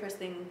the very first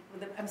thing,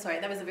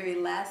 that was the very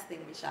last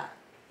thing we shot.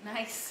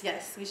 Nice.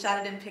 Yes, we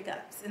shot it in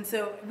pickups. And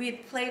so we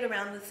had played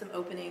around with some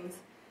openings.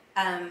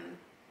 So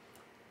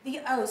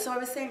I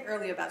was saying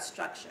earlier about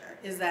structure,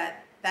 is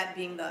that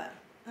being the,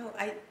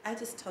 I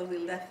just totally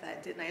left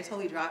that, didn't I? I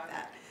totally dropped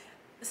that.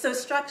 So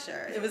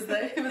structure, it was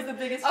the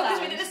biggest challenge. Oh,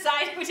 because we did a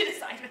side. We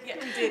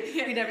did.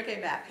 Yeah. We never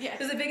came back. Yeah. It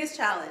was the biggest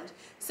challenge.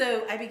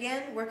 So I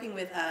began working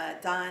with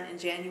Don in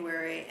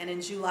January, and in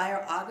July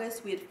or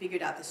August, we had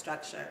figured out the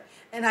structure.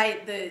 And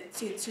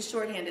to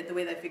shorthand it, the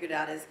way that I figured it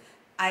out is,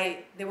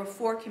 there were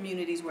 4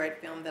 communities where I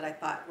filmed that I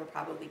thought were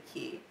probably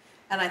key.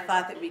 And I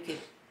thought that we could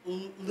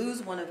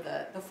lose one of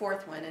the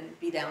 4th one and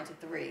be down to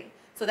 3.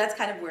 So that's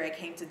kind of where I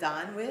came to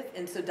Don with.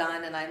 And so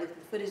Don and I looked at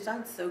the footage.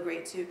 Don's so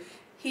great too.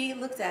 He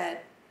looked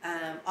at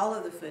all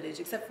of the footage,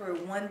 except for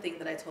one thing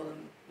that I told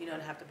him you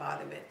don't have to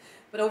bother with.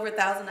 But over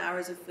 1,000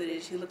 hours of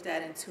footage he looked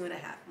at in 2.5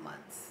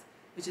 months,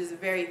 which is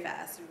very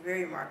fast,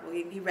 very remarkable.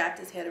 He wrapped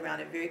his head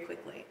around it very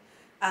quickly.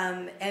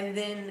 And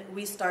then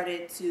we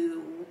started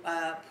to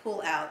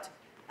pull out,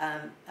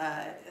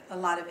 a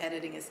lot of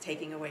editing is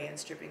taking away and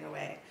stripping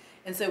away.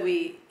 And so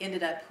we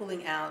ended up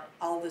pulling out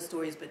all the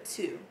stories but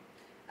 2.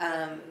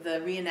 The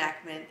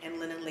reenactment in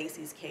Lennon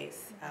Lacy's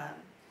case,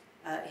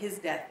 his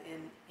death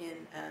in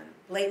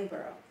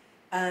Bladenboro.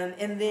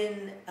 And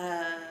then,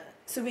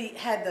 so we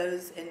had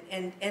those,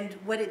 and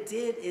what it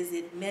did is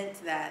it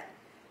meant that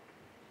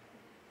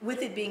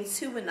with it being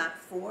 2 and not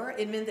 4,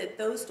 it meant that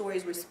those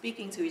stories were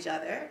speaking to each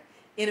other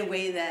in a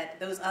way that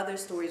those other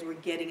stories were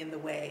getting in the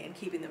way and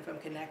keeping them from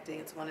connecting.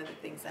 It's one of the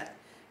things that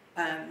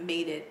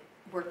made it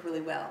work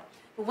really well.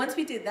 But once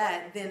we did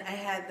that, then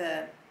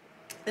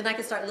I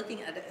could start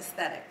looking at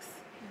aesthetics.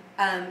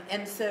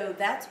 And so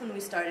that's when we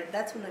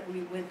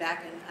went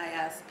back, and I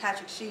asked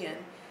Patrick Sheehan,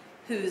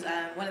 who's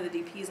one of the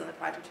DPs on the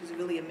project, who's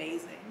really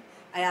amazing.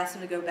 I asked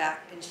him to go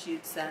back and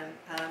shoot some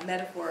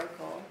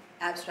metaphorical,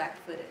 abstract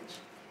footage.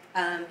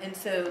 And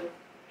so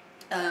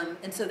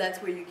that's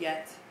where you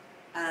get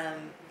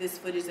this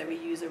footage that we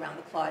use around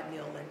the Claude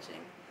Neal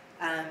lynching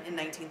in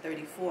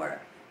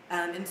 1934.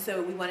 And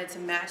so we wanted to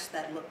match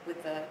that look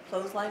with the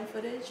clothesline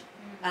footage.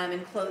 And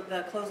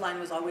the clothesline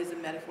was always a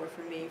metaphor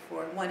for me.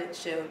 For one, it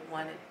showed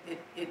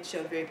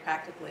very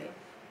practically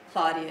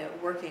Claudia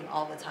working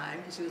all the time,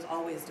 because she was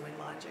always doing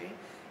laundry.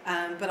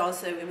 But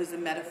also it was a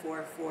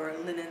metaphor for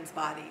Lennon's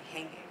body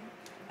hanging.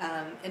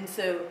 And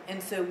so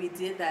we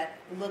did that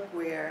look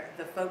where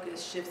the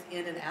focus shifts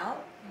in and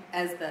out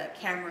as the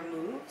camera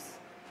moves,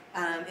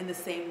 in the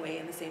same way,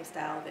 in the same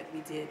style that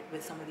we did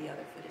with some of the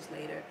other footage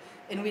later.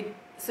 And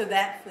so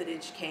that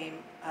footage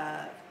came,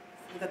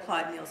 the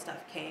Claude Neal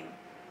stuff came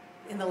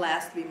in the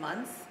last 3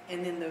 months,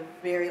 and then the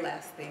very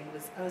last thing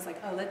was, I was like,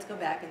 oh, let's go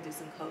back and do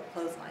some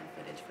clothesline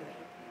footage for the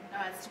opening. No,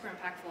 it's super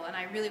impactful, and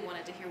I really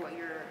wanted to hear what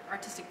your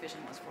artistic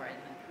vision was for it,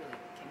 and it really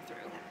came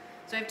through. Yeah.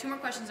 So I have 2 more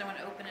questions. I want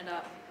to open it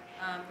up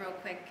real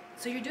quick.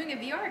 So you're doing a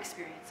VR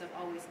experience of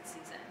Always in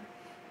Season,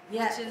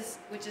 yeah,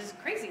 which is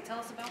crazy. Tell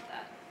us about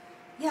that.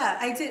 Yeah,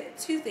 I did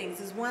two things.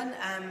 Is one,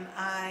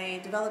 I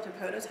developed a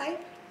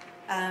prototype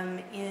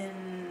in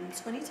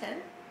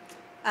 2010.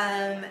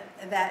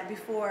 That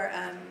before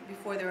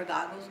there were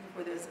goggles,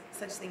 before there was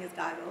such thing as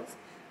goggles,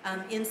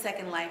 in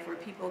Second Life, where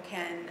people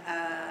can,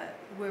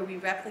 where we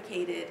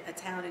replicated a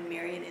town in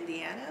Marion,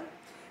 Indiana,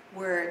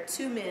 where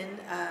two men,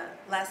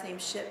 last name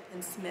Ship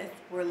and Smith,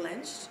 were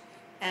lynched,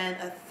 and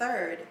a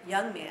third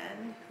young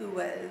man who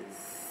was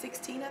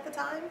 16 at the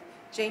time,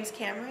 James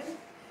Cameron.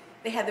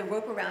 They had the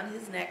rope around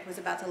his neck, was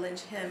about to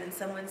lynch him, and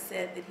someone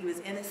said that he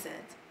was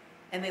innocent,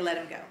 and they let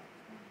him go.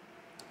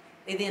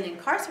 They then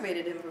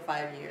incarcerated him for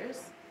 5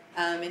 years,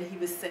 and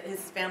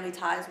his family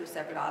ties were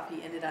severed off.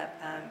 He ended up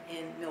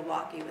in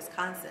Milwaukee,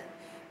 Wisconsin.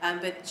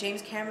 But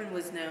James Cameron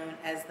was known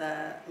as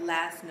the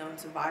last known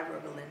survivor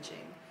of a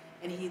lynching,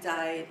 and he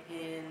died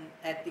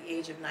at the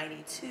age of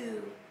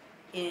 92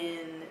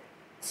 in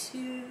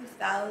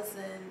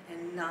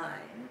 2009.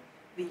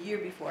 The year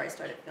before I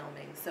started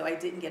filming, so I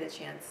didn't get a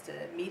chance to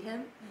meet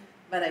him,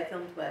 but I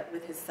filmed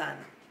with his son.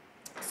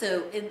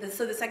 So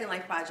the Second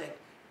Life project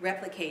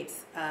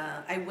replicates.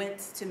 I went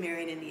to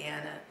Marion,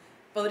 Indiana,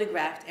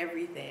 photographed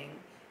everything,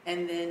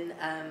 and then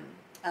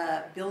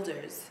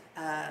builders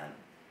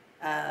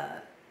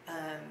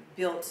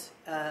built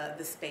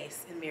the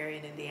space in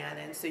Marion, Indiana,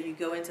 and so you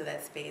go into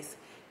that space,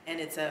 and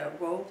it's a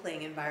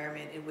role-playing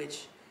environment in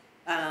which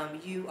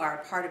you are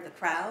part of the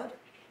crowd.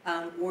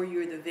 Or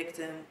you're the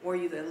victim, or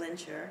you're the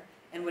lyncher,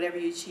 and whatever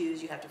you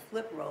choose, you have to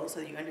flip roles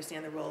so that you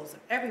understand the roles of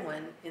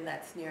everyone in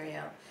that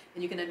scenario,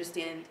 and you can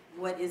understand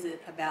what is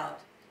it about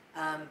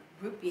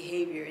group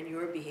behavior and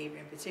your behavior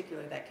in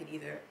particular that can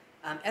either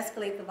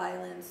escalate the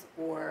violence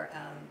or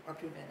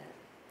prevent it.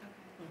 Okay.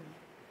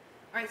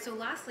 All right. So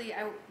lastly,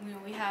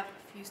 we have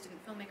a few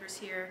student filmmakers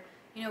here.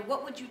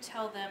 What would you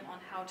tell them on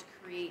how to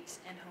create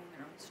and hone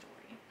their own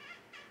story?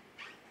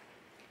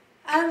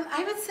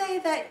 I would say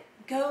that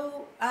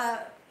go.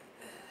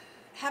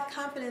 Have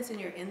confidence in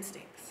your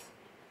instincts.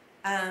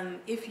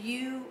 If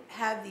you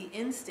have the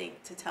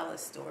instinct to tell a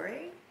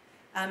story,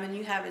 and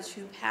you have a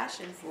true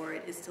passion for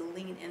it, is to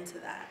lean into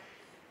that.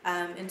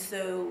 And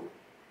so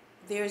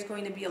there's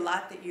going to be a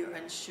lot that you're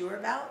unsure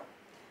about,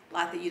 a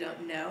lot that you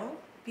don't know.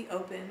 Be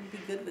open, be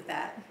good with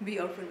that, be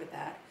open with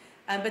that.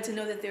 But to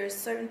know that there are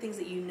certain things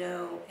that you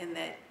know and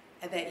that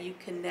you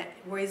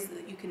connect, ways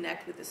that you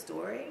connect with the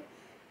story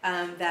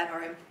that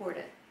are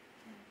important.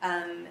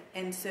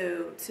 And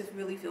so to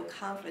really feel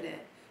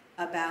confident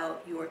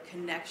about your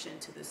connection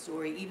to the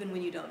story, even when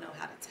you don't know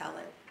how to tell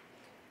it.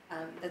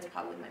 That's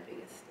probably my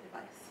biggest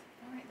advice.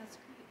 All right, that's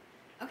great.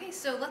 Okay,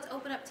 so let's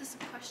open up to some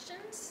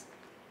questions.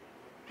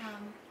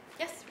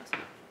 Yes, Russell?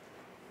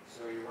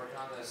 So you're working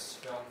on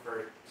this film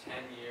for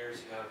 10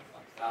 years, you have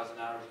 1,000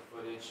 hours of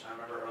footage. I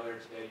remember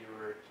earlier today you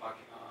were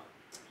talking,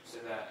 you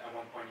said that at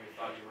one point you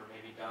thought you were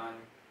maybe done,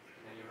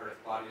 and then you heard of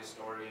Claudia's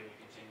story and you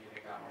continued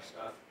and got more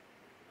stuff.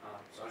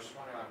 So I was just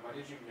wondering, when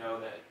did you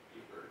know that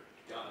you were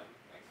done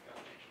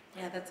filming?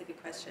 Yeah, that's a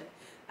good question.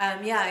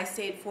 Yeah, I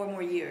stayed 4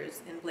 more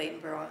years in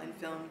Bladenboro and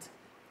filmed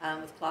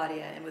with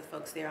Claudia and with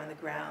folks there on the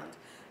ground.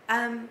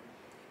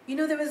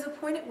 There was a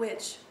point at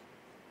which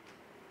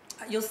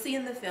you'll see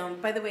in the film.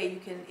 By the way,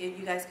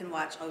 you guys can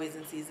watch Always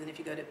in Season if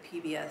you go to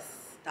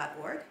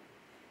pbs.org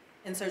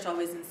and search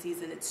Always in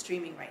Season. It's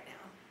streaming right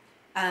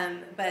now.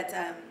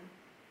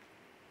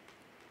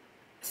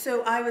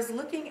 So I was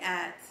looking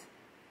at.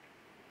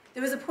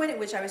 There was a point at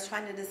which I was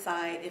trying to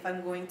decide if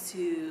I'm going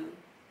to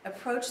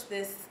approach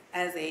this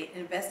as an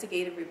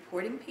investigative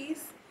reporting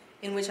piece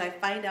in which I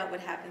find out what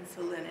happens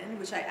to Lennon,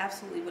 which I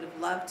absolutely would have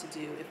loved to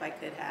do if I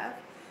could have,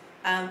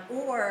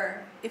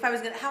 or if I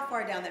was going to, how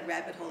far down that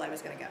rabbit hole I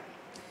was going to go.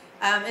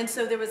 And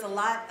so there was a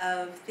lot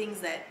of things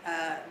that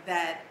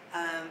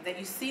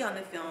you see on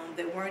the film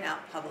that weren't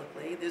out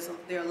publicly.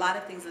 There are a lot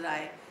of things that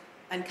I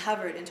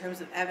uncovered in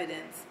terms of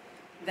evidence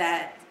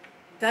that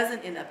doesn't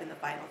end up in the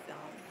final film.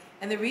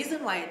 And the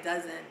reason why it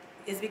doesn't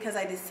is because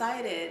I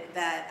decided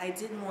that I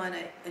didn't want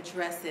to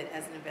address it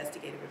as an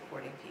investigative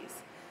reporting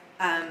piece.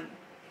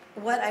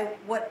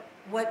 What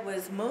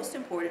was most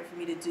important for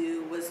me to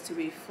do was to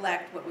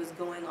reflect what was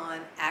going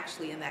on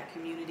actually in that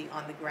community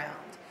on the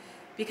ground.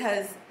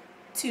 Because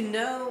to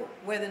know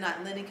whether or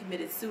not Lennon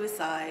committed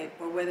suicide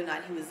or whether or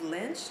not he was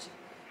lynched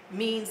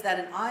means that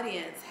an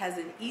audience has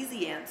an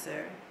easy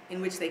answer in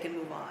which they can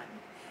move on.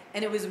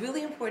 And it was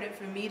really important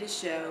for me to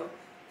show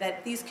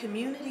that these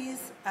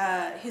communities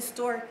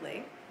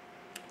historically,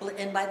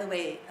 and by the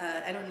way,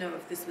 I don't know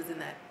if this was in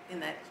that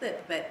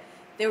clip, but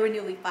there were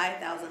nearly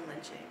 5,000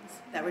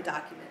 lynchings that were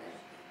documented.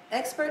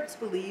 Experts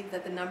believe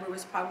that the number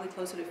was probably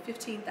closer to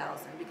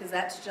 15,000 because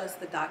that's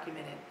just the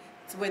documented.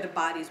 It's where the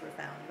bodies were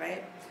found,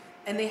 right?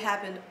 And they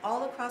happened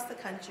all across the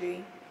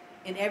country,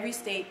 in every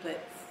state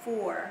but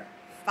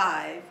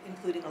 5,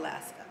 including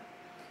Alaska.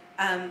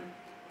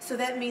 So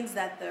that means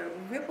that the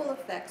ripple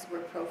effects were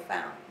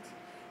profound.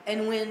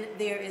 And when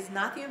there is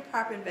not the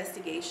proper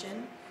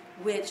investigation,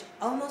 which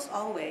almost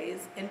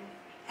always, and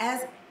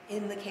as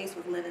in the case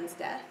with Lennon's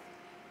death,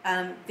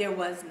 there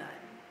was none.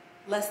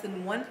 less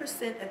than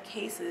 1% of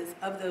cases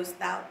of those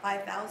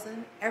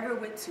 5,000 ever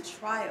went to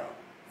trial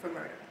for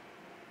murder.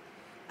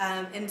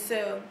 And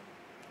so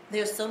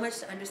there's so much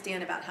to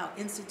understand about how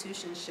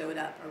institutions showed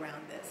up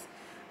around this.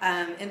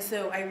 And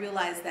so I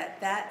realized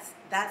that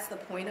that's the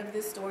point of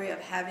this story, of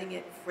having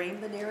it frame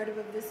the narrative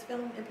of this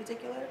film in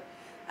particular,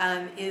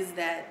 is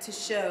that to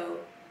show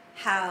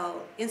how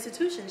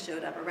institutions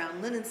showed up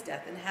around Lennon's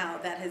death and how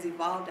that has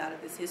evolved out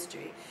of this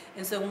history.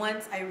 And so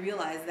once I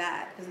realized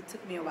that, because it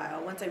took me a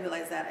while, once I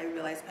realized that, I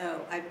realized,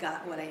 oh, I've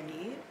got what I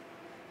need.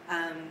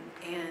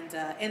 And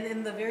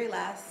then the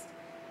last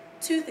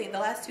two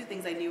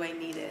things I knew I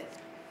needed.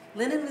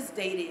 Lennon was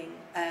dating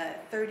a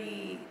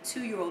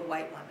 32-year-old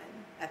white woman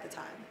at the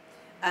time.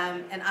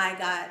 And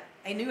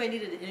I knew I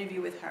needed an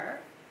interview with her,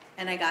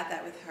 and I got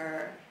that with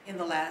her in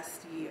the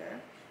last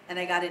year. And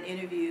I got an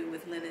interview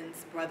with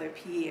Lennon's brother,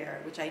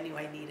 Pierre, which I knew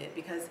I needed,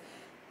 because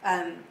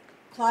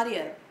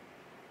Claudia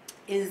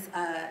is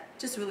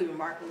just really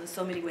remarkable in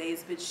so many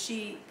ways, but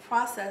she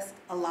processed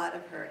a lot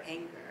of her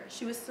anger.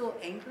 She was still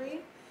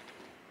angry,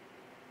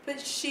 but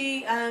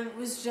she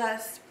was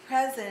just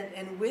present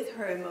and with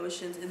her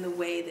emotions in the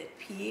way that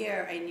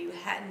Pierre, I knew,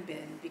 hadn't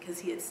been, because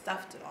he had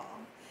stuffed it all.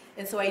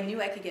 And so I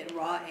knew I could get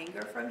raw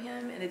anger from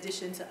him, in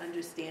addition to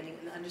understanding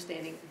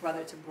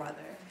brother to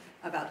brother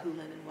about who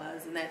Lennon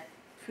was. And that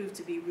proved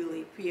to be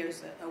really,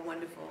 Pierre's a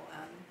wonderful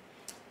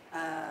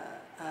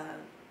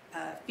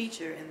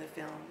feature in the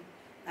film.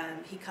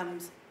 He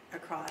comes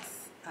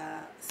across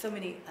so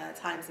many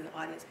times in the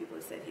audience, people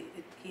have said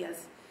he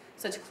has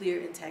such clear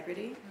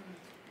integrity.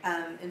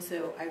 And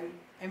so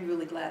I'm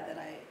really glad that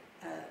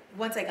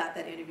once I got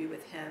that interview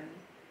with him,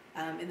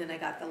 and then I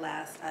got the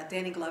last,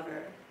 Danny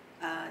Glover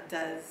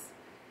does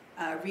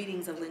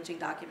readings of lynching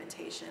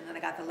documentation, and I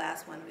got the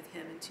last one with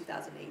him in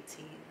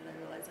 2018, and I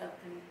realized, oh,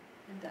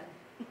 I'm done.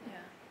 Yeah.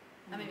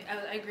 I mean,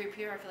 I agree,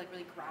 Pierre, I feel like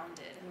really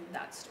grounded in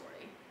that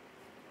story.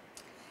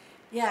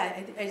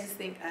 Yeah, I just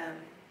think, I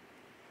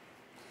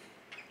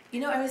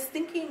was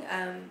thinking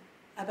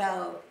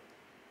about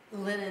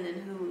Lennon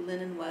and who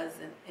Lennon was,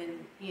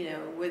 and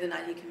whether or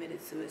not he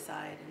committed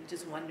suicide, and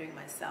just wondering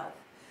myself.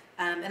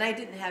 And I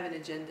didn't have an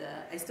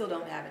agenda. I still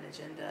don't have an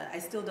agenda. I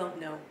still don't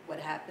know what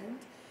happened.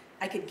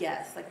 I could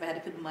guess. Like, if I had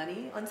to put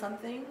money on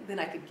something, then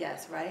I could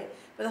guess, right?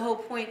 But the whole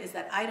point is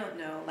that I don't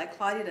know. Like,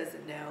 Claudia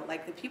doesn't know.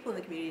 Like, the people in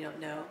the community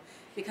don't know,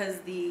 because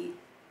the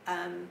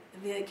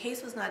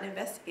case was not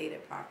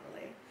investigated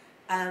properly.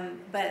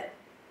 But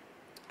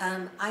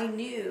I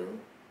knew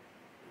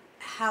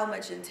how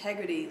much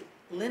integrity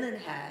Lennon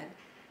had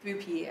through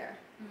Pierre.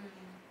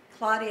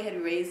 Claudia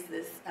had raised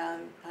this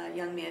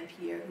young man,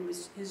 Pierre,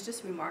 who's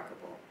just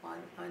remarkable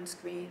on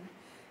screen,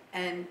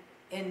 and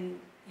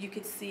you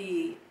could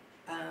see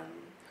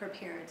her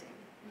parenting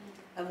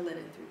of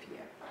Lennon through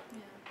Pierre.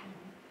 Yeah.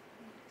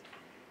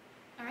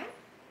 All right.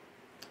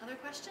 Other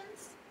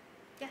questions?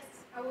 Yes.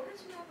 I wanted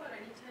to know about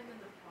any time in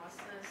the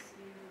process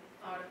you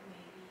thought of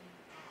maybe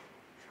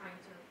trying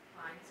to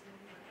find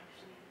someone who had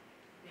actually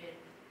been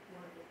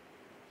one of the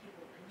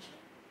people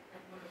lynching,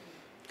 like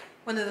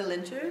One of the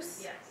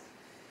lynchers?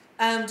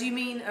 Yes. Do you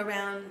mean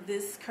around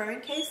this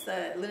current case,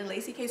 the Lennon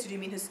Lacy case, or do you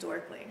mean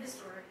historically?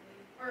 Historically,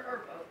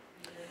 or both.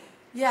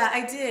 Yeah,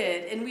 I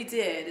did, and we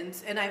did,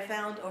 and I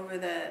found over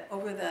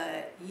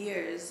the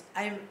years,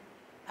 I'm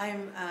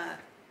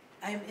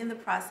in the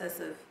process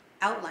of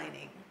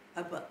outlining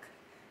a book,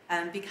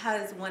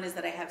 because one is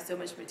that I have so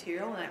much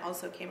material, and I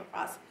also came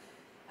across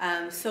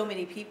so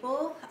many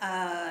people,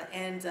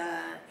 and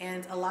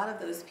a lot of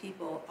those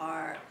people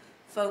are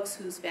folks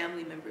whose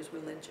family members were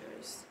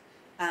lynchers,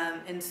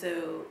 and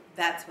so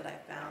that's what I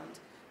found.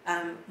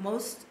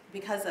 Most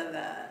because of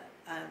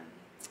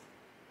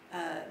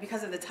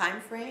the time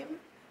frame,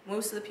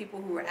 most of the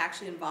people who were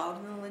actually involved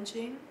in the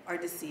lynching are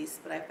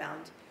deceased, but I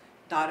found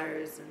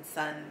daughters and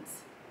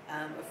sons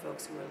of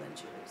folks who were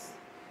lynchers.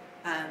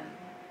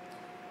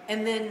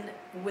 And then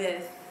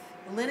with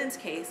Lennon's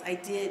case, I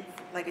did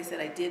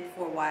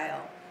for a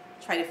while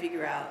try to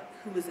figure out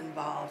who was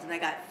involved, and I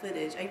got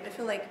footage. I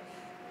feel like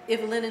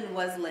if Lennon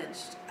was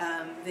lynched,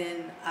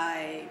 then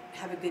I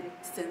have a good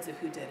sense of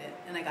who did it,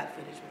 and I got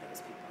footage with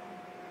those people.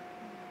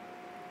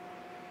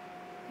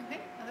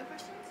 Okay, other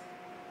questions?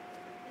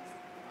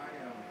 I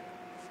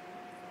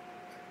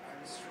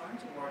was trying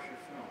to watch your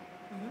film,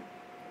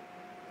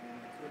 and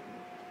I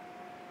couldn't.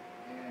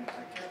 And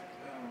I kept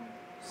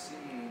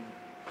seeing,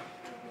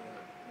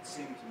 it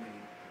seemed to me,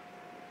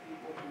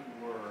 people who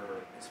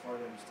were, as far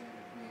as I understand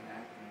it,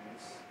 reenacting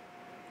this.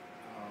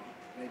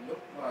 They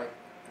looked like,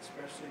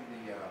 especially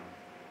the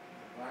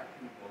black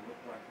people,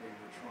 looked like they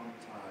were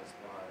traumatized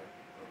by,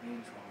 or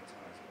being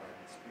traumatized by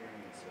the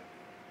experience of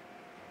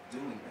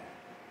doing that.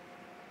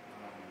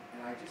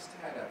 And I just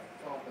had a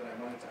thought that I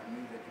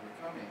knew that you were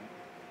coming,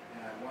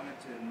 and I wanted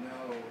to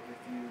know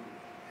if you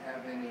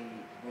have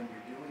any, when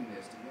you're doing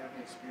this, do you have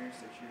any experience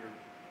that you're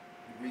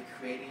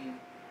recreating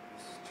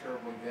this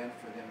terrible event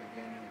for them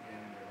again and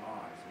again in their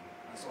lives? And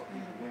I saw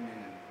people, women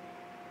and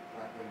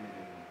black women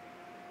in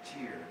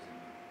tears and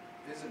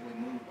visibly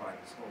moved by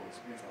this whole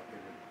experience, like they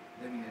were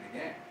living it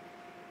again.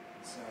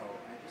 So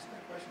I just had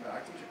a question about, I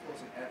teach a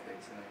course in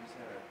ethics, and I just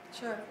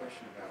had a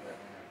question about that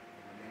when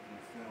you're making a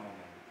film.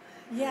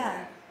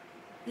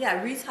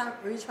 Yeah,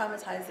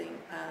 re-traumatizing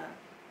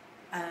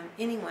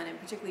anyone, and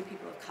particularly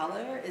people of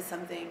color, is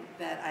something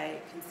that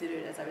I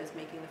considered as I was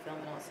making the film,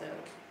 and also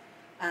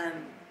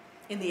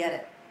in the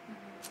edit.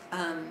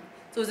 So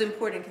it was an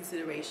important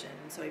consideration,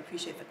 and so I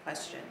appreciate the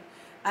question.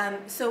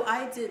 So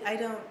I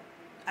don't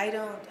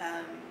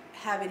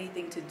have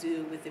anything to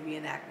do with the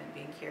reenactment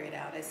being carried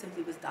out. I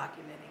simply was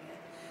documenting it.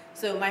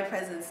 So my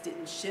presence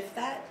didn't shift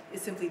that. It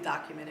simply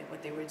documented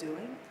what they were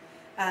doing.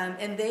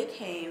 And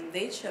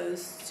they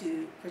chose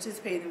to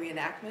participate in the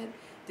reenactment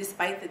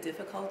despite the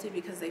difficulty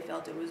because they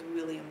felt it was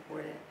really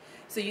important.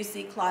 So you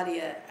see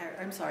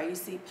you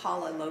see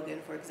Paula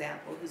Logan, for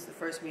example, who's the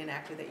first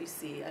reenactor that you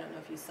see. I don't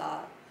know if you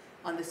saw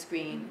on the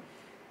screen.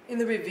 In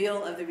the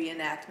reveal of the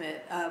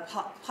reenactment,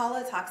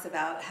 Paula talks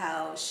about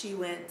how she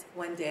went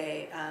one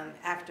day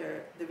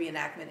after the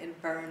reenactment and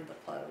burned the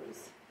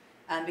clothes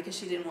because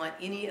she didn't want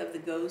any of the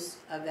ghosts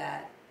of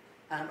that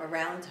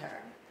around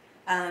her.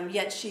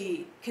 Yet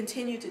she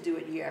continued to do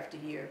it year after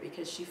year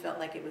because she felt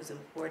like it was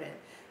important.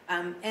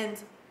 And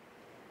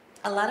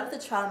a lot of the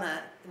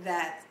trauma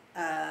that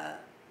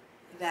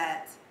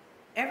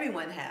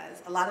everyone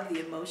has, a lot of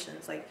the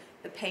emotions, like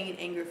the pain,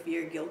 anger,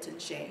 fear, guilt,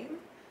 and shame,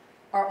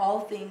 are all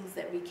things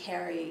that we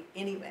carry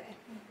anyway.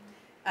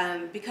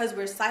 Because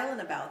we're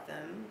silent about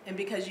them and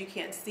because you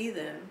can't see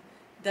them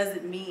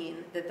doesn't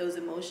mean that those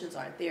emotions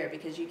aren't there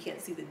because you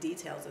can't see the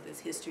details of this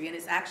history. And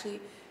it's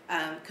actually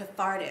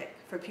cathartic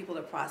for people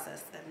to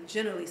process them,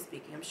 generally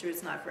speaking. I'm sure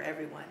it's not for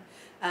everyone.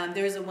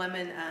 There's a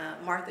woman,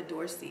 Martha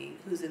Dorsey,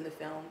 who's in the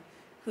film,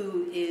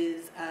 who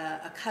is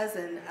a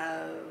cousin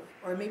of,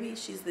 or maybe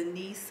she's the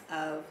niece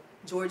of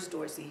George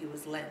Dorsey, who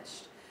was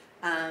lynched.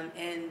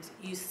 And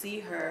you see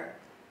her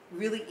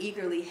really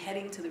eagerly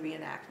heading to the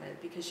reenactment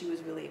because she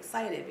was really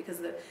excited. Because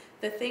the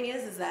thing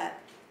is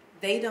that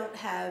they don't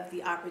have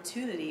the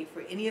opportunity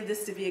for any of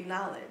this to be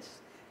acknowledged.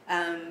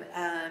 And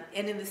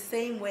in the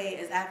same way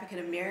as African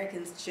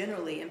Americans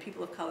generally and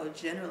people of color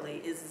generally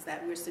is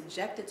that we're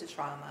subjected to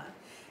trauma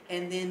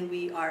and then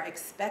we are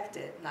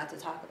expected not to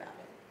talk about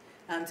it,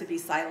 to be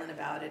silent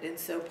about it. And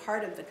so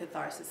part of the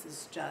catharsis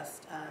is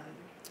just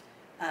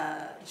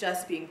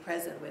being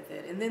present with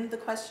it. And then the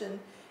question,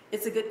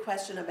 it's a good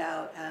question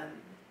about,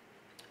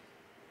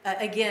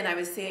 again, I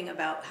was saying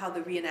about how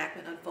the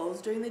reenactment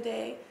unfolds during the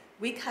day.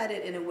 We cut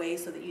it in a way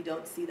so that you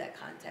don't see that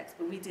context,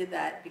 but we did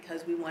that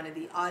because we wanted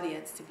the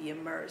audience to be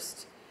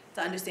immersed,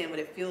 to understand what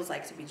it feels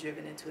like to be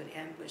driven into an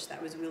ambush.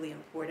 That was really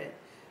important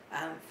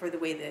for the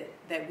way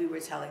that we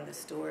were telling the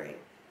story.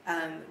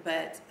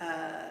 But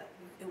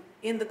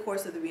in the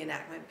course of the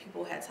reenactment,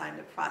 people had time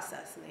to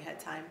process, and they had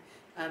time,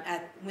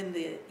 when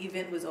the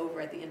event was over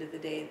at the end of the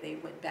day, they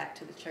went back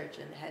to the church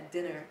and had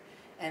dinner,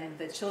 and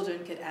the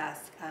children could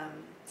ask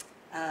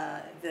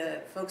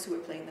the folks who were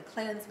playing the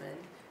Klansmen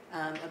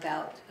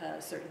about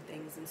certain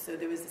things, and so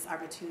there was this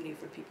opportunity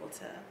for people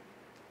to,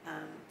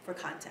 for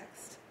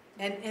context.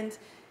 And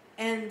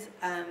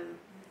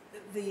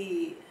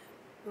the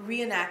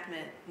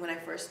reenactment, when I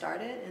first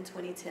started in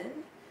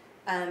 2010,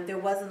 there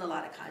wasn't a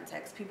lot of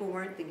context. People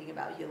weren't thinking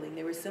about healing.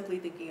 They were simply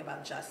thinking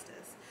about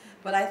justice.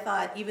 But I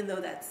thought, even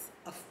though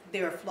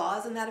there are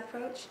flaws in that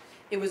approach,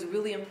 it was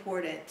really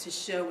important to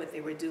show what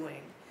they were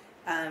doing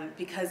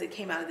because it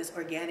came out of this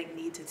organic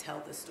need to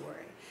tell the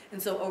story.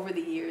 And so over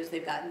the years,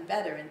 they've gotten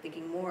better in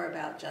thinking more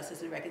about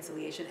justice and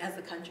reconciliation, as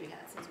the country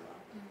has as well.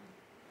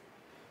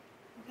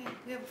 Okay,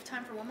 we have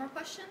time for one more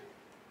question.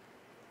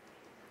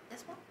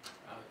 Yes, one?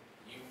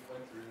 You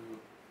went through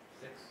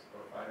 6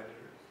 or 5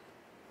 editors,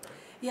 right?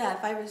 Yeah,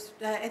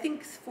 I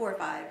think 4 or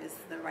 5 is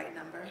the right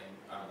number. And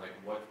like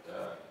what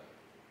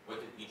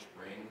did each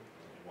bring,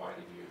 and why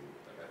did you,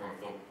 like from a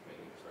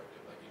filmmaking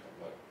perspective, like, you know,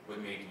 what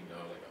made you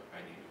know, like,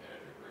 I need an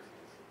editor versus?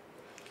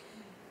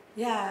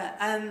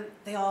 Yeah,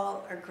 they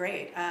all are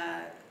great.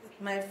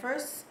 My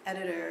first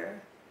editor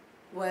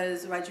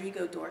was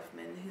Rodrigo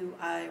Dorfman, who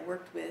I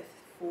worked with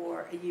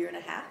for a year and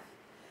a half.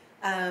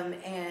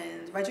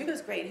 And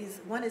Rodrigo's great. He's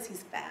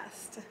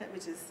fast,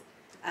 which is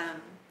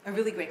a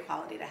really great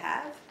quality to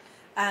have.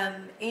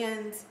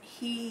 And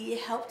he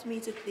helped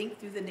me to think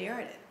through the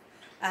narrative.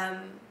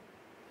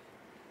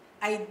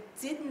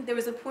 There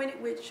was a point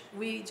at which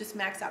we just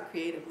maxed out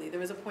creatively. There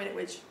was a point at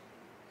which,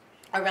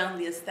 around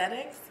the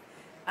aesthetics,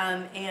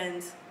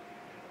 and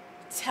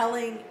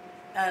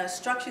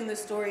structuring the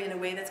story in a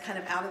way that's kind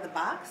of out of the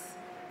box,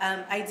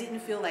 I didn't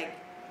feel like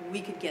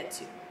we could get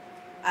to.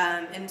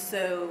 And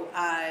so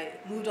I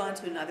moved on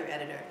to another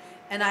editor.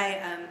 And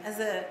as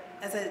a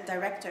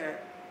director,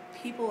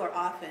 people are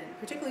often,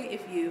 particularly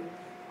if you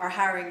are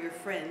hiring your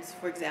friends,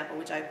 for example,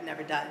 which I've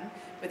never done,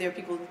 but there are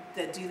people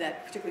that do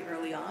that particularly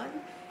early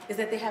on, is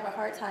that they have a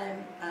hard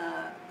time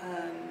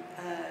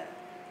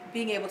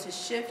being able to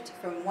shift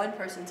from one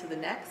person to the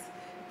next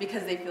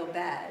because they feel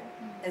bad,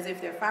 as if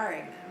they're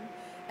firing them.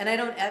 And I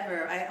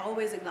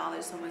always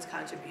acknowledge someone's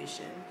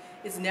contribution.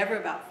 It's never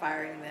about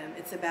firing them.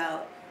 It's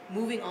about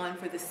moving on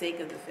for the sake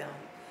of the film.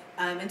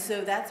 And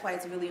so that's why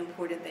it's really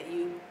important that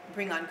you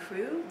bring on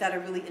crew that are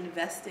really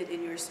invested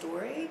in your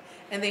story,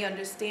 and they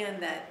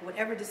understand that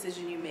whatever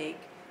decision you make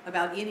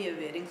about any of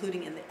it,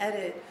 including in the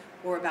edit,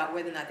 or about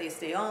whether or not they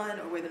stay on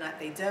or whether or not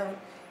they don't,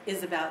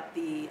 is about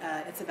the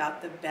it's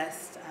about the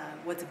best,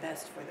 what's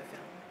best for the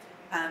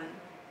film.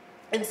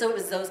 And so it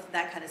was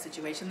that kind of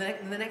situation.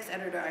 The next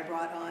editor I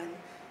brought on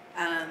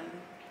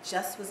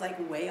just was like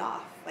way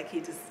off. Like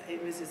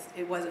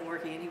it wasn't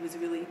working, and he was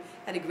really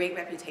had a great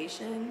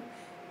reputation,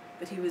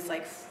 but he was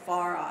like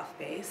far off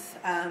base.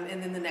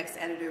 And then the next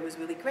editor was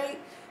really great,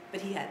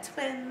 but he had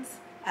twins,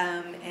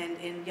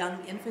 and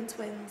young infant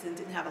twins, and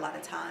didn't have a lot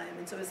of time,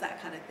 and so it was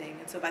that kind of thing.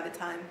 And so by the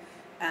time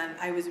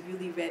I was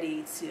really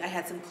ready to, I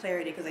had some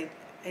clarity, because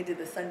I did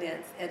the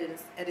Sundance edit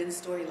and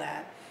story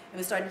lab, and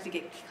was starting to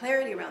get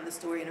clarity around the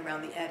story and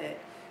around the edit,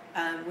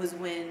 was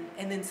when,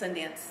 and then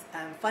Sundance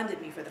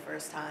funded me for the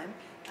first time,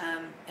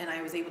 and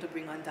I was able to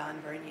bring on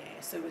Don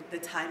Bernier. So the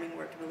timing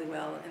worked really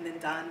well, and then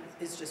Don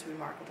is just a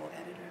remarkable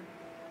editor.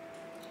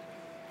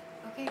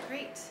 Okay,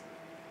 great.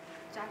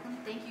 Jacqueline,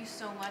 thank you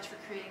so much for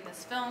creating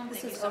this film. This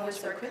thank you is so over much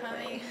so for quickly.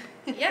 coming.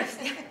 Yes,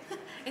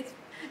 it's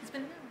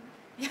been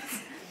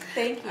yes.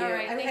 Thank you. All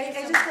right, I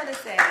so just want to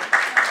say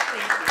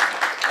thank you.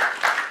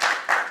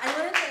 I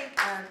want to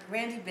thank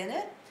Randy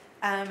Bennett,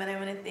 and I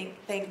want to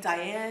thank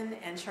Diane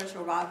and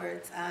Churchill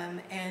Roberts,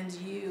 and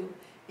you,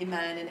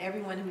 Iman, and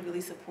everyone who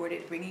really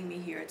supported bringing me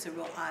here. It's a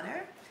real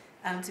honor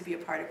to be a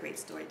part of Great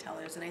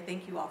Storytellers, and I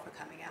thank you all for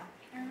coming out.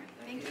 All right.